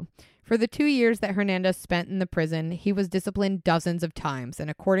still do. For the 2 years that Hernandez spent in the prison, he was disciplined dozens of times and,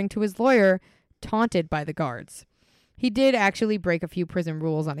 according to his lawyer, taunted by the guards. He did actually break a few prison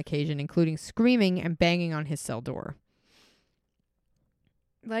rules on occasion, including screaming and banging on his cell door.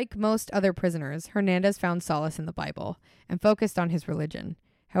 Like most other prisoners, Hernandez found solace in the Bible and focused on his religion.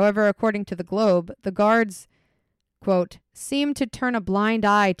 However, according to the Globe, the guards, quote, seemed to turn a blind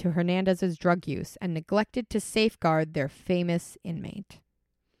eye to Hernandez's drug use and neglected to safeguard their famous inmate.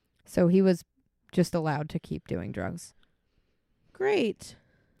 So he was just allowed to keep doing drugs. great.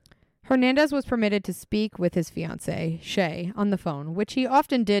 Hernandez was permitted to speak with his fiancée, Shay, on the phone, which he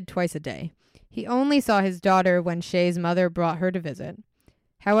often did twice a day. He only saw his daughter when Shay's mother brought her to visit.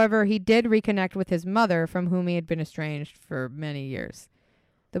 However, he did reconnect with his mother, from whom he had been estranged for many years.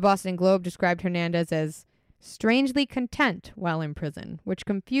 The Boston Globe described Hernandez as strangely content while in prison, which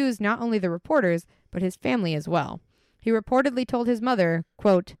confused not only the reporters, but his family as well. He reportedly told his mother,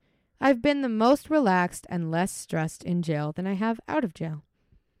 quote, "I've been the most relaxed and less stressed in jail than I have out of jail."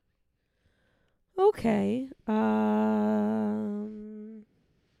 Okay.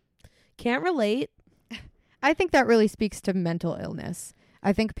 Can't relate. I think that really speaks to mental illness.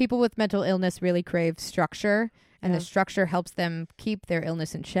 I think people with mental illness really crave structure, and Yeah. the structure helps them keep their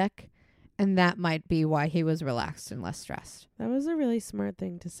illness in check. And that might be why he was relaxed and less stressed. That was a really smart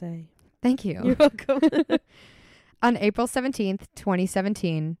thing to say. Thank you. You're welcome. On April 17th,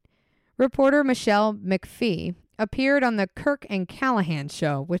 2017, reporter Michelle McPhee appeared on the Kirk and Callahan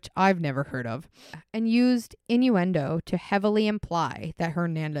show, which I've never heard of, and used innuendo to heavily imply that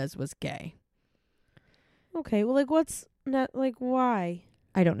Hernandez was gay. Okay, well, like, what's not, like, why?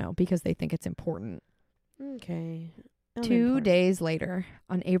 I don't know, because they think it's important. Okay. 2 days later,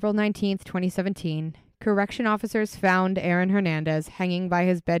 on April 19th, 2017, correction officers found Aaron Hernandez hanging by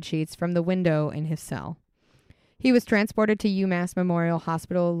his bedsheets from the window in his cell. He was transported to UMass Memorial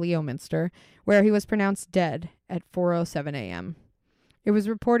Hospital, Leominster, where he was pronounced dead at 4:07 a.m. It was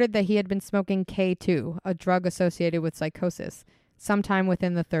reported that he had been smoking K2, a drug associated with psychosis, sometime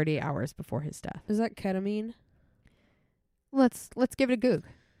within the 30 hours before his death. Is that ketamine? Let's give it a goog,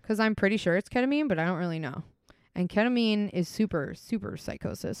 because I'm pretty sure it's ketamine, but I don't really know. And ketamine is super, super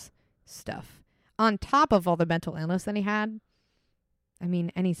psychosis stuff. On top of all the mental illness that he had, I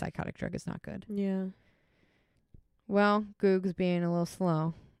mean, any psychotic drug is not good. Yeah. Well, Goog's being a little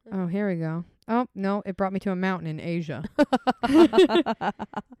slow. Oh, here we go. Oh, no, it brought me to a mountain in Asia.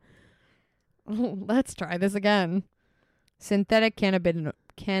 Let's try this again. Synthetic cannabinoids.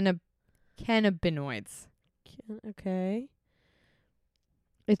 Okay.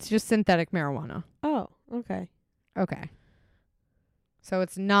 It's just synthetic marijuana. Oh, okay. Okay. So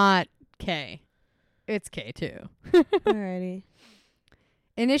it's not K. It's K2. Alrighty.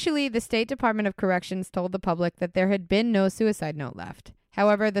 Initially, the State Department of Corrections told the public that there had been no suicide note left.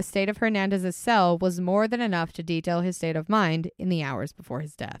 However, the state of Hernandez's cell was more than enough to detail his state of mind in the hours before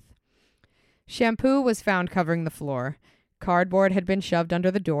his death. Shampoo was found covering the floor. Cardboard had been shoved under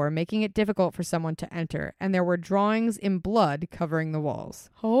the door, making it difficult for someone to enter, and there were drawings in blood covering the walls.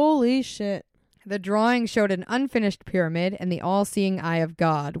 Holy shit. The drawing showed an unfinished pyramid and the all-seeing eye of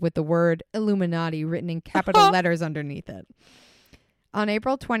God with the word Illuminati written in capital letters underneath it. On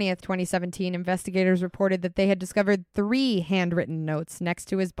April 20th, 2017, investigators reported that they had discovered 3 handwritten notes next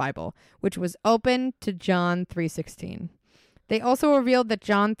to his Bible, which was open to John 3:16. They also revealed that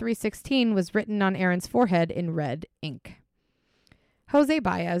John 3:16 was written on Aaron's forehead in red ink. Jose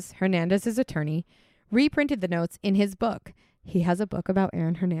Baez, Hernandez's attorney, reprinted the notes in his book. He has a book about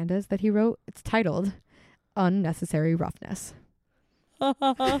Aaron Hernandez that he wrote. It's titled Unnecessary Roughness. It's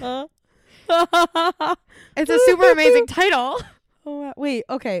a super amazing title. Oh, wow. Wait.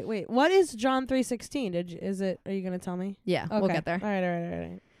 What is John 3:16? Are you gonna tell me? Yeah, Okay. we'll get there. All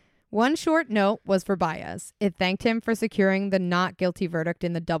right. One short note was for Baez. It thanked him for securing the not guilty verdict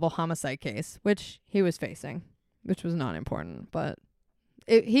in the double homicide case, which he was facing, which was not important, but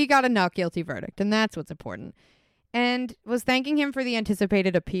he got a not guilty verdict, and that's what's important. And was thanking him for the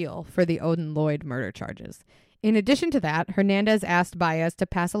anticipated appeal for the Odin Lloyd murder charges. In addition to that, Hernandez asked Baez to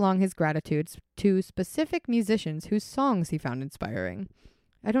pass along his gratitudes to specific musicians whose songs he found inspiring.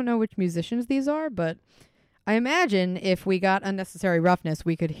 I don't know which musicians these are, but I imagine if we got Unnecessary Roughness,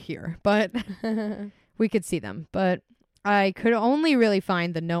 we could hear, but we could see them. But I could only really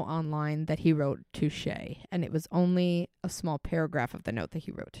find the note online that he wrote to Shay, and it was only a small paragraph of the note that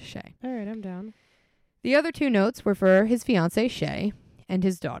he wrote to Shay. All right, I'm down. The other 2 notes were for his fiancée, Shay, and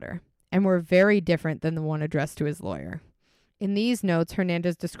his daughter, and were very different than the one addressed to his lawyer. In these notes,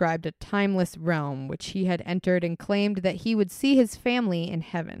 Hernandez described a timeless realm which he had entered and claimed that he would see his family in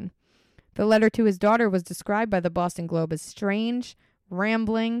heaven. The letter to his daughter was described by the Boston Globe as strange,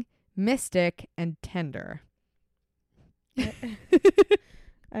 rambling, mystic, and tender.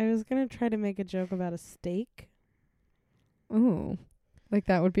 I was gonna try to make a joke about a steak. Ooh. Like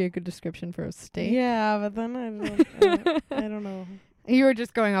that would be a good description for a steak. Yeah, but then I don't know. You were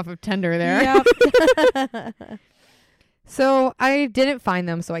just going off of tender there. Yep. So I didn't find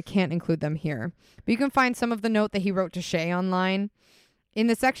them, so I can't include them here. But you can find some of the note that he wrote to Shay online. In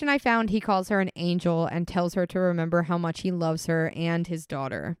the section I found, he calls her an angel and tells her to remember how much he loves her and his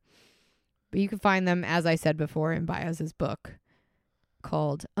daughter. But you can find them, as I said before, in Baez's book.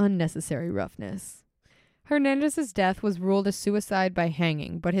 called unnecessary roughness. Hernandez's death was ruled a suicide by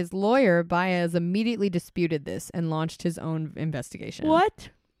hanging, but his lawyer, Baez, immediately disputed this and launched his own investigation. What?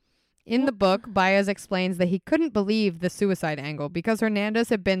 In the book, Baez explains that he couldn't believe the suicide angle because Hernandez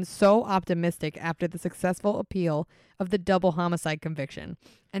had been so optimistic after the successful appeal of the double homicide conviction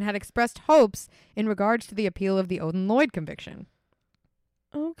and had expressed hopes in regards to the appeal of the Odin Lloyd conviction.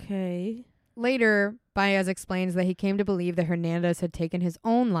 Okay. Later, Baez explains that he came to believe that Hernandez had taken his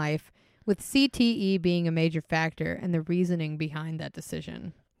own life, with CTE being a major factor and the reasoning behind that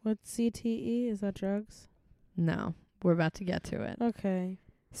decision. What's CTE? Is that drugs? No, we're about to get to it. Okay.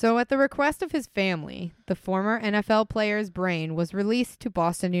 So at the request of his family, the former NFL player's brain was released to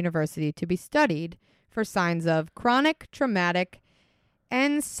Boston University to be studied for signs of chronic traumatic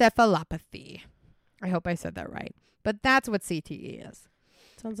encephalopathy. I hope I said that right. But that's what CTE is.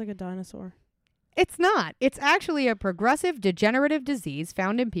 Sounds like a dinosaur. It's not. It's actually a progressive degenerative disease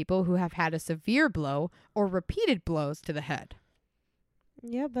found in people who have had a severe blow or repeated blows to the head.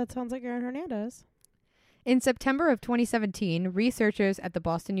 Yep, that sounds like Aaron Hernandez. In September of 2017, researchers at the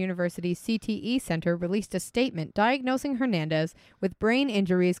Boston University CTE Center released a statement diagnosing Hernandez with brain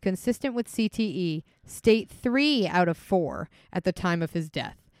injuries consistent with CTE, state 3 out of 4, at the time of his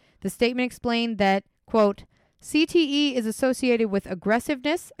death. The statement explained that, quote, CTE is associated with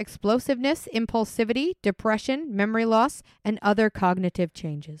aggressiveness, explosiveness, impulsivity, depression, memory loss, and other cognitive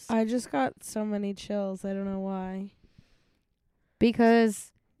changes. I just got so many chills. I don't know why.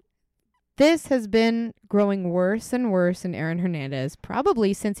 Because this has been growing worse and worse in Aaron Hernandez,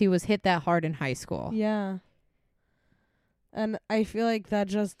 probably since he was hit that hard in high school. Yeah. And I feel like that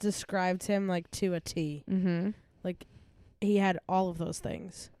just described him like to a T. Mm-hmm. Like he had all of those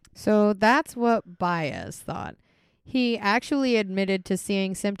things. So that's what Baez thought. He actually admitted to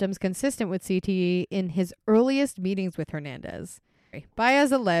seeing symptoms consistent with CTE in his earliest meetings with Hernandez.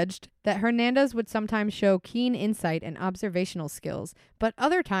 Baez alleged that Hernandez would sometimes show keen insight and observational skills, but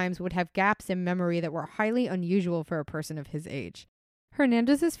other times would have gaps in memory that were highly unusual for a person of his age.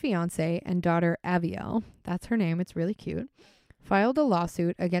 Hernandez's fiancée and daughter Avielle, that's her name, it's really cute, filed a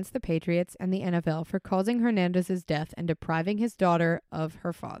lawsuit against the Patriots and the NFL for causing Hernandez's death and depriving his daughter of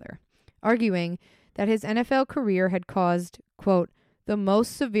her father, arguing that his NFL career had caused, quote, the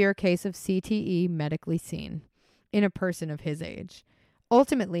most severe case of CTE medically seen in a person of his age.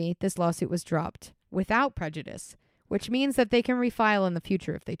 Ultimately, this lawsuit was dropped without prejudice, which means that they can refile in the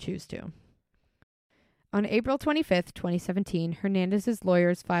future if they choose to. On April 25th, 2017, Hernandez's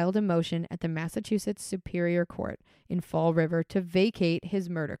lawyers filed a motion at the Massachusetts Superior Court in Fall River to vacate his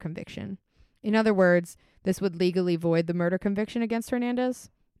murder conviction. In other words, this would legally void the murder conviction against Hernandez,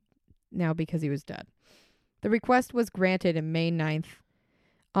 now because he was dead. The request was granted on May 9th,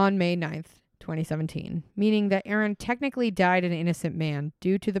 2017, meaning that Aaron technically died an innocent man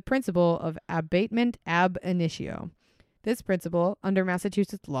due to the principle of abatement ab initio. This principle, under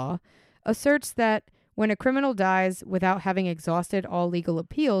Massachusetts law, asserts that when a criminal dies without having exhausted all legal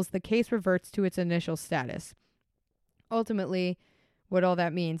appeals, the case reverts to its initial status. Ultimately, what all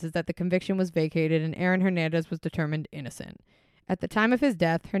that means is that the conviction was vacated and Aaron Hernandez was determined innocent. At the time of his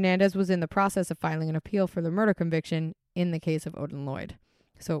death, Hernandez was in the process of filing an appeal for the murder conviction in the case of Odin Lloyd.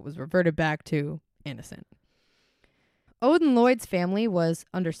 So it was reverted back to innocent. Odin Lloyd's family was,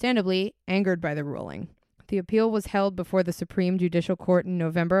 understandably, angered by the ruling. The appeal was held before the Supreme Judicial Court in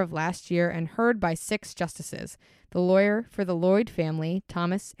November of last year and heard by 6 justices. The lawyer for the Lloyd family,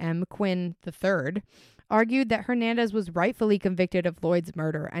 Thomas M. Quinn III, argued that Hernandez was rightfully convicted of Lloyd's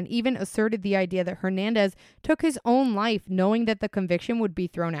murder and even asserted the idea that Hernandez took his own life knowing that the conviction would be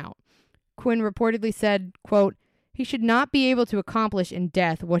thrown out. Quinn reportedly said, quote, he should not be able to accomplish in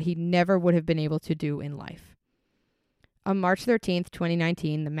death what he never would have been able to do in life. On March 13th,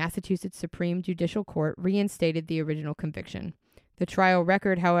 2019, the Massachusetts Supreme Judicial Court reinstated the original conviction. The trial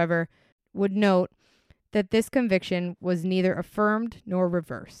record, however, would note that this conviction was neither affirmed nor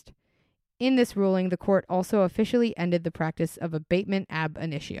reversed. In this ruling, the court also officially ended the practice of abatement ab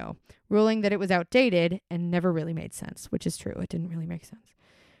initio, ruling that it was outdated and never really made sense, which is true. It didn't really make sense.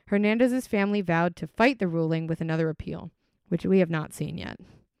 Hernandez's family vowed to fight the ruling with another appeal, which we have not seen yet.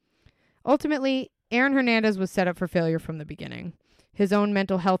 Ultimately, Aaron Hernandez was set up for failure from the beginning. His own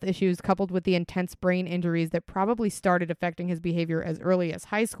mental health issues, coupled with the intense brain injuries that probably started affecting his behavior as early as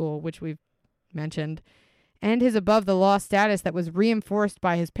high school, which we've mentioned, and his above-the-law status that was reinforced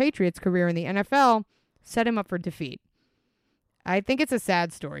by his Patriots career in the NFL, set him up for defeat. I think it's a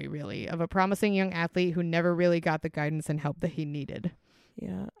sad story, really, of a promising young athlete who never really got the guidance and help that he needed.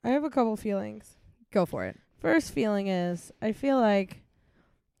 Yeah. I have a couple feelings. Go for it. First feeling is, I feel like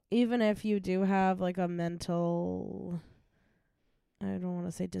even if you do have like a mental I don't want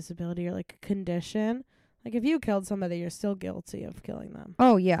to say disability or like condition. Like if you killed somebody, you're still guilty of killing them.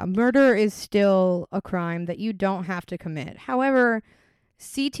 Oh, yeah. Murder is still a crime that you don't have to commit. However,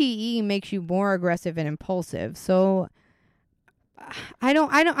 CTE makes you more aggressive and impulsive. So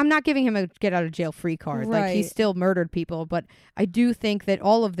I'm not giving him a get out of jail free card. Like, he Right. still murdered people, but I do think that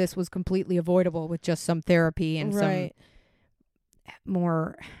all of this was completely avoidable with just some therapy and Right. some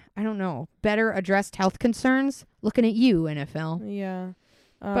more, I don't know, better addressed health concerns. Looking at you, NFL. Yeah.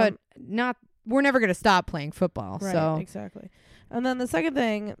 But we're never going to stop playing football. Right, So exactly. And then the second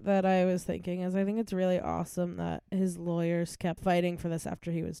thing that I was thinking is I think it's really awesome that his lawyers kept fighting for this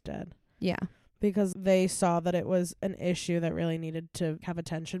after he was dead, yeah. because they saw that it was an issue that really needed to have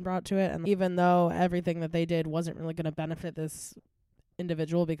attention brought to it. And even though everything that they did wasn't really going to benefit this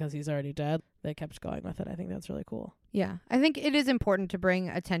individual because he's already dead, they kept going with it. I think that's really cool. Yeah. I think it is important to bring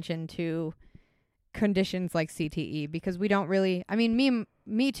attention to conditions like CTE because we don't really, I mean,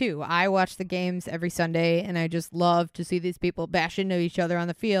 me too. I watch the games every Sunday and I just love to see these people bash into each other on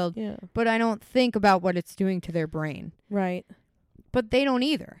the field, Yeah. but I don't think about what it's doing to their brain. Right. But they don't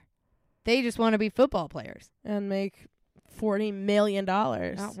either. They just want to be football players. And make $40 million.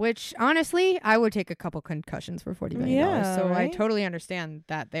 Which, honestly, I would take a couple concussions for $40 million. Yeah, So I right? totally understand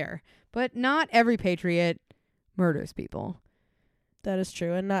that there. But not every patriot murders people. That is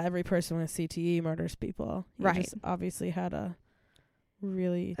true. And not every person with CTE murders people. He Right. just obviously had a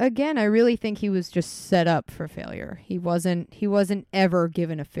really... Again, I really think he was just set up for failure. He wasn't ever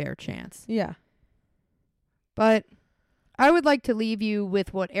given a fair chance. Yeah. But I would like to leave you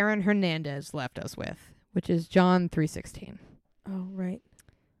with what Aaron Hernandez left us with, which is John 3:16. Oh, right.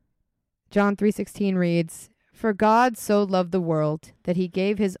 John 3:16 reads, "For God so loved the world that he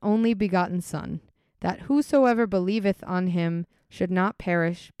gave his only begotten Son, that whosoever believeth on him should not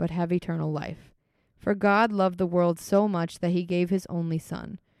perish, but have eternal life. For God loved the world so much that he gave his only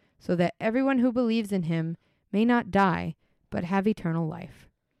Son, so that everyone who believes in him may not die, but have eternal life."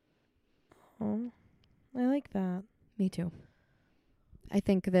 Oh, I like that. Me too. I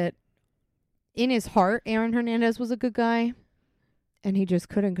think that in his heart, Aaron Hernandez was a good guy, and he just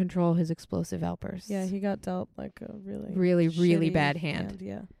couldn't control his explosive outbursts. Yeah, he got dealt like a really, really shitty bad hand.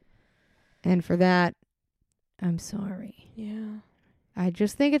 Yeah. And for that, I'm sorry. Yeah. I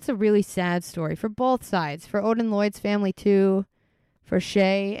just think it's a really sad story for both sides. For Odin Lloyd's family, too. For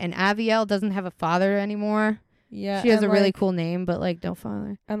Shay. And Avielle doesn't have a father anymore. Yeah. She has a and, really like- cool name, but, like, no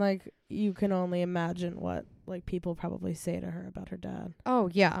father. And, like, you can only imagine what, like, people probably say to her about her dad. Oh,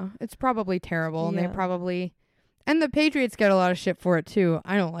 yeah. It's probably terrible. And they Yeah. probably... And the Patriots get a lot of shit for it, too.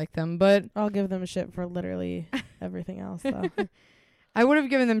 I don't like them, but... I'll give them shit for literally everything else, though. I would have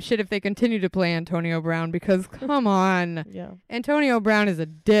given them shit if they continued to play Antonio Brown, because, come on. Yeah. Antonio Brown is a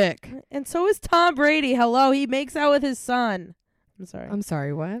dick. And so is Tom Brady. Hello, he makes out with his son. I'm sorry. I'm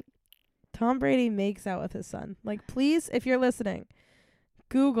sorry, what? Tom Brady makes out with his son. Like, please, if you're listening,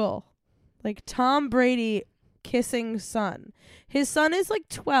 Google, like, Tom Brady kissing son. His son is, like,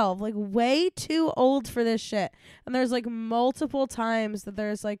 12, like, way too old for this shit. And there's, like, multiple times that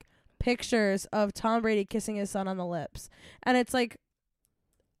there's, like, pictures of Tom Brady kissing his son on the lips. And it's, like,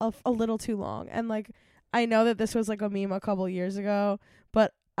 a little too long. And, like, I know that this was, like, a meme a couple years ago,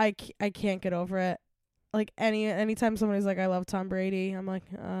 but I can't get over it. Like, anytime somebody's like, I love Tom Brady, I'm like,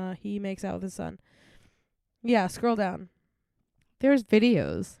 he makes out with his son. Yeah, scroll down. There's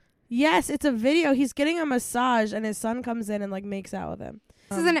videos. Yes, it's a video. He's getting a massage, and his son comes in and, like, makes out with him.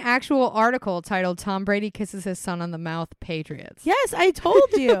 This is an actual article titled "Tom Brady Kisses His Son on the Mouth, Patriots." Yes, I told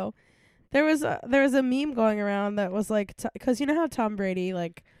you. There was a meme going around that was like, because you know how Tom Brady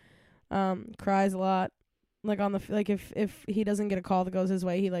like cries a lot, like on the like if he doesn't get a call that goes his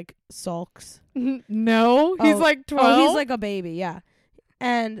way, he like sulks. No, he's Oh. like 12. Oh, he's like a baby, yeah.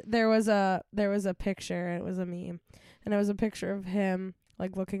 And there was a picture, and it was a meme, and it was a picture of him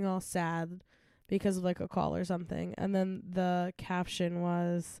like looking all sad because of like a call or something, and then the caption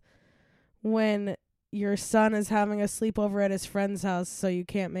was, "When your son is having a sleepover at his friend's house, so you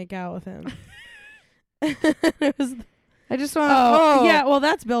can't make out with him." It was, I just want oh, yeah, well,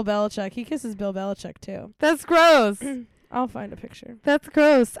 that's Bill Belichick. He kisses Bill Belichick, too. That's gross. I'll find a picture. That's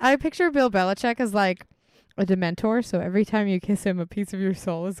gross. I picture Bill Belichick as like a Dementor, so every time you kiss him, a piece of your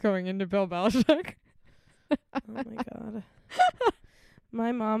soul is going into Bill Belichick. Oh, my God.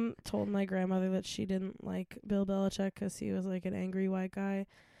 My mom told my grandmother that she didn't like Bill Belichick because he was, like, an angry white guy.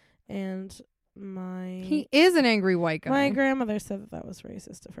 And He is an angry white guy. my grandmother said that was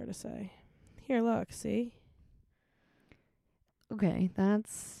racist of her to say. Here, look, see? Okay,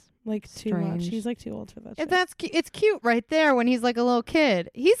 that's Like, too much. strange. He's, like, too old for that shit. It's cute right there when he's like a little kid.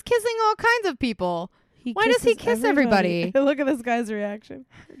 He's kissing all kinds of people. Why does he kiss everybody? Look at this guy's reaction.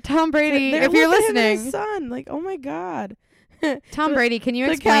 Tom Brady, They're if you're looking at him and listening, his son, like, oh my God. Tom Brady, can you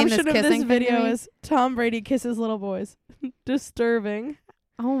The explain this caption of kissing this video thing to me? is Tom Brady kisses little boys. Disturbing.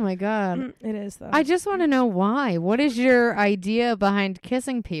 Oh my God. It is though. I just want to know why. What is your idea behind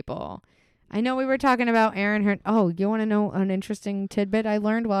kissing people? I know we were talking about Aaron Oh, you want to know an interesting tidbit I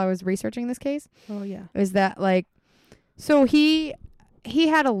learned while I was researching this case? Oh yeah. Is that like, so he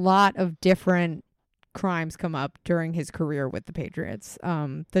had a lot of different crimes come up during his career with the Patriots.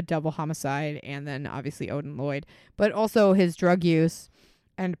 The double homicide and then obviously Odin Lloyd, but also his drug use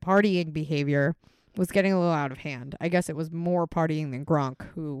and partying behavior was getting a little out of hand. I guess it was more partying than Gronk,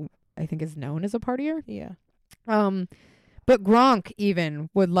 who I think is known as a partier. Yeah. But Gronk even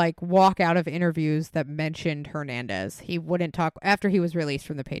would like walk out of interviews that mentioned Hernandez. He wouldn't talk after he was released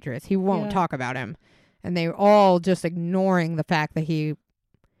from the Patriots. He won't talk about him. And they were all just ignoring the fact that he...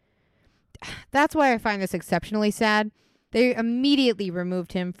 That's why I find this exceptionally sad. They immediately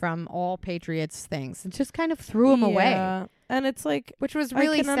removed him from all Patriots things and just kind of threw him away. And it's like... Which was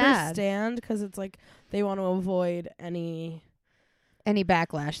really sad. I can understand because it's like they want to avoid any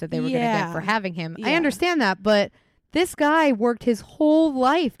backlash that they were going to get for having him. Yeah. I understand that, but this guy worked his whole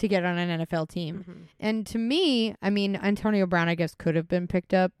life to get on an NFL team. Mm-hmm. And to me, I mean, Antonio Brown, I guess, could have been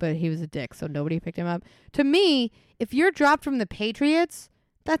picked up, but he was a dick, so nobody picked him up. To me, if you're dropped from the Patriots,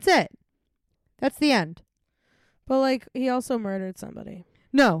 that's it. That's the end. But like he also murdered somebody.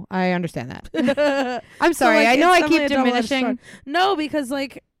 No, I understand that. I'm sorry. I know I keep diminishing. No, because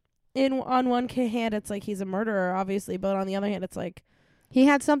like on one hand it's like he's a murderer, obviously, but on the other hand it's like he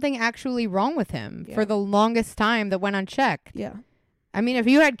had something actually wrong with him for the longest time that went unchecked. Yeah. I mean, if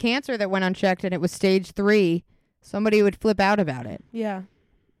you had cancer that went unchecked and it was stage 3, somebody would flip out about it. Yeah.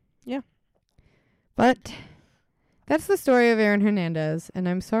 Yeah. But that's the story of Aaron Hernandez, and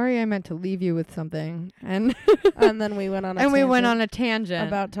I'm sorry I meant to leave you with something. And and then we went on a tangent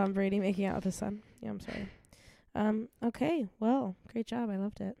about Tom Brady making out with his son. Yeah, I'm sorry. Okay. Well, great job. I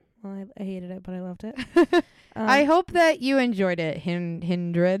loved it. Well, I hated it, but I loved it. I hope that you enjoyed it.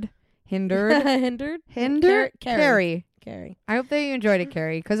 Hindered. Carrie. I hope that you enjoyed it,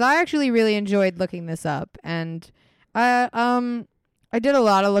 Carrie, because I actually really enjoyed looking this up, and I did a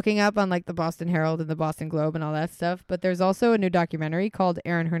lot of looking up on like the Boston Herald and the Boston Globe and all that stuff. But there's also a new documentary called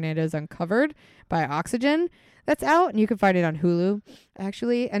Aaron Hernandez Uncovered by Oxygen that's out, and you can find it on Hulu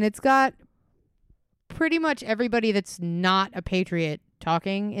actually, and it's got pretty much everybody that's not a Patriot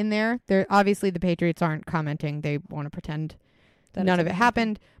talking in there. They're obviously the Patriots aren't commenting. They want to pretend that none of it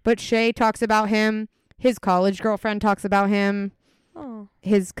happened. But Shay talks about him. His college girlfriend talks about him. Oh.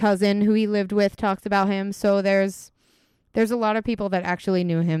 His cousin who he lived with talks about him. So there's a lot of people that actually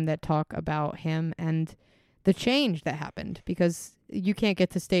knew him that talk about him and the change that happened, because you can't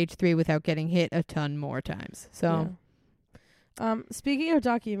get to stage 3 without getting hit a ton more times. So speaking of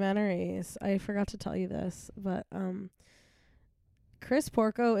documentaries, I forgot to tell you this, but Chris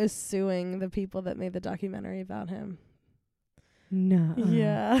Porco is suing the people that made the documentary about him. No.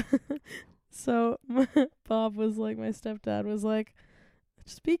 Yeah. So Bob was like, my stepdad was like,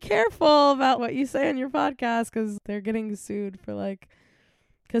 just be careful about what you say on your podcast, because they're getting sued for like,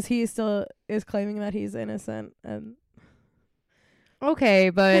 because he still is claiming that he's innocent. And okay,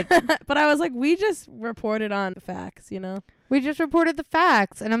 but but I was like, we just reported on facts, you know. We just reported the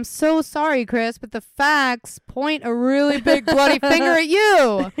facts, and I'm so sorry, Chris, but the facts point a really big bloody finger at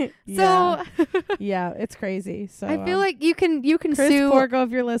you. Yeah. So yeah, it's crazy. So I feel like you can Chris sue Porco,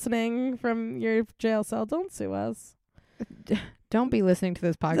 if you're listening from your jail cell, don't sue us. Don't be listening to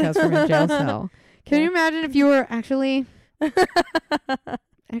this podcast from your jail cell. Can you imagine if you were actually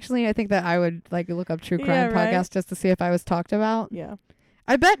I think that I would like look up true crime podcasts just to see if I was talked about. Yeah.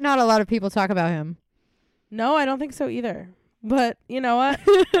 I bet not a lot of people talk about him. No, I don't think so either. But you know what?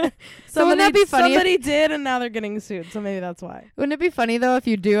 So wouldn't that be funny? Somebody did, and now they're getting sued. So maybe that's why. Wouldn't it be funny though if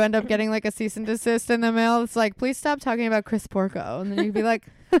you do end up getting like a cease and desist in the mail? It's like, please stop talking about Chris Porco, and then you'd be like,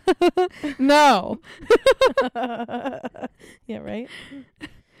 no. Yeah, right.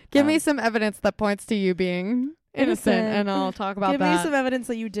 Give me some evidence that points to you being innocent, and I'll talk about that. Give me some evidence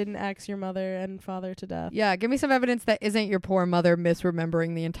that you didn't axe your mother and father to death. Yeah, give me some evidence that isn't your poor mother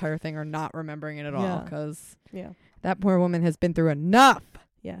misremembering the entire thing or not remembering it at all, because that poor woman has been through enough.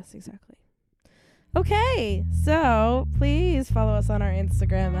 Yes, exactly. Okay, so please follow us on our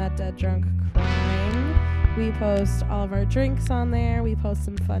Instagram at Dead Drunk Crime. We post all of our drinks on there. We post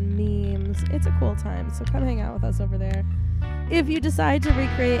some fun memes. It's a cool time, so come hang out with us over there. If you decide to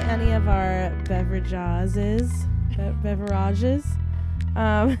recreate any of our beverages,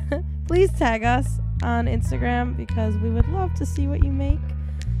 please tag us on Instagram, because we would love to see what you make.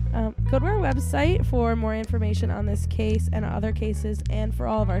 Go to our website for more information on this case and other cases and for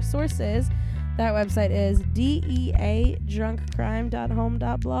all of our sources. That website is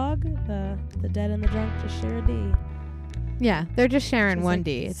deadrunkcrime.home.blog. The dead and the drunk just share a D. Yeah, they're just sharing one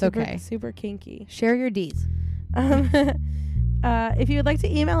D. It's super, okay. Super kinky. Share your Ds. If you would like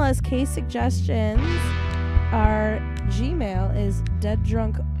to email us case suggestions, our Gmail is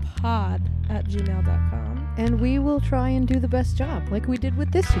deaddrunkpod@gmail.com. And we will try and do the best job, like we did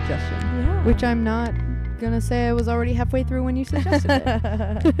with this suggestion. Yeah. Which I'm not going to say I was already halfway through when you suggested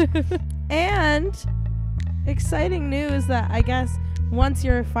it. And exciting news that I guess once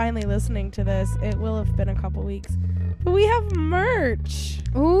you're finally listening to this, it will have been a couple weeks. But we have merch.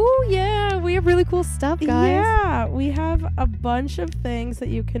 Oh, yeah. We have really cool stuff, guys. Yeah. We have a bunch of things that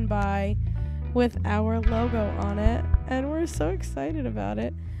you can buy with our logo on it. And we're so excited about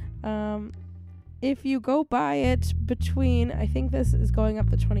it. If you go buy it between, I think this is going up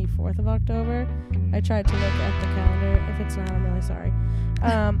the 24th of October. I tried to look at the calendar. If it's not, I'm really sorry.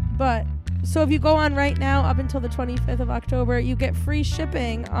 But so if you go on right now up until the 25th of October, you get free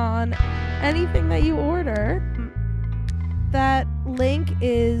shipping on anything that you order. That link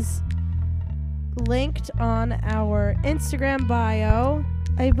is linked on our Instagram bio.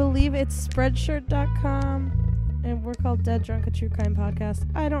 I believe it's spreadshirt.com. And we're called Dead Drunk, a True Crime Podcast.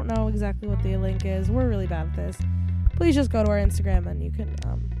 I don't know exactly what the link is. We're really bad at this. Please just go to our Instagram and you can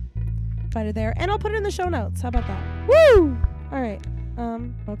find it there. And I'll put it in the show notes. How about that? Woo! All right.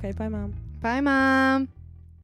 Okay, bye, Mom. Bye, Mom.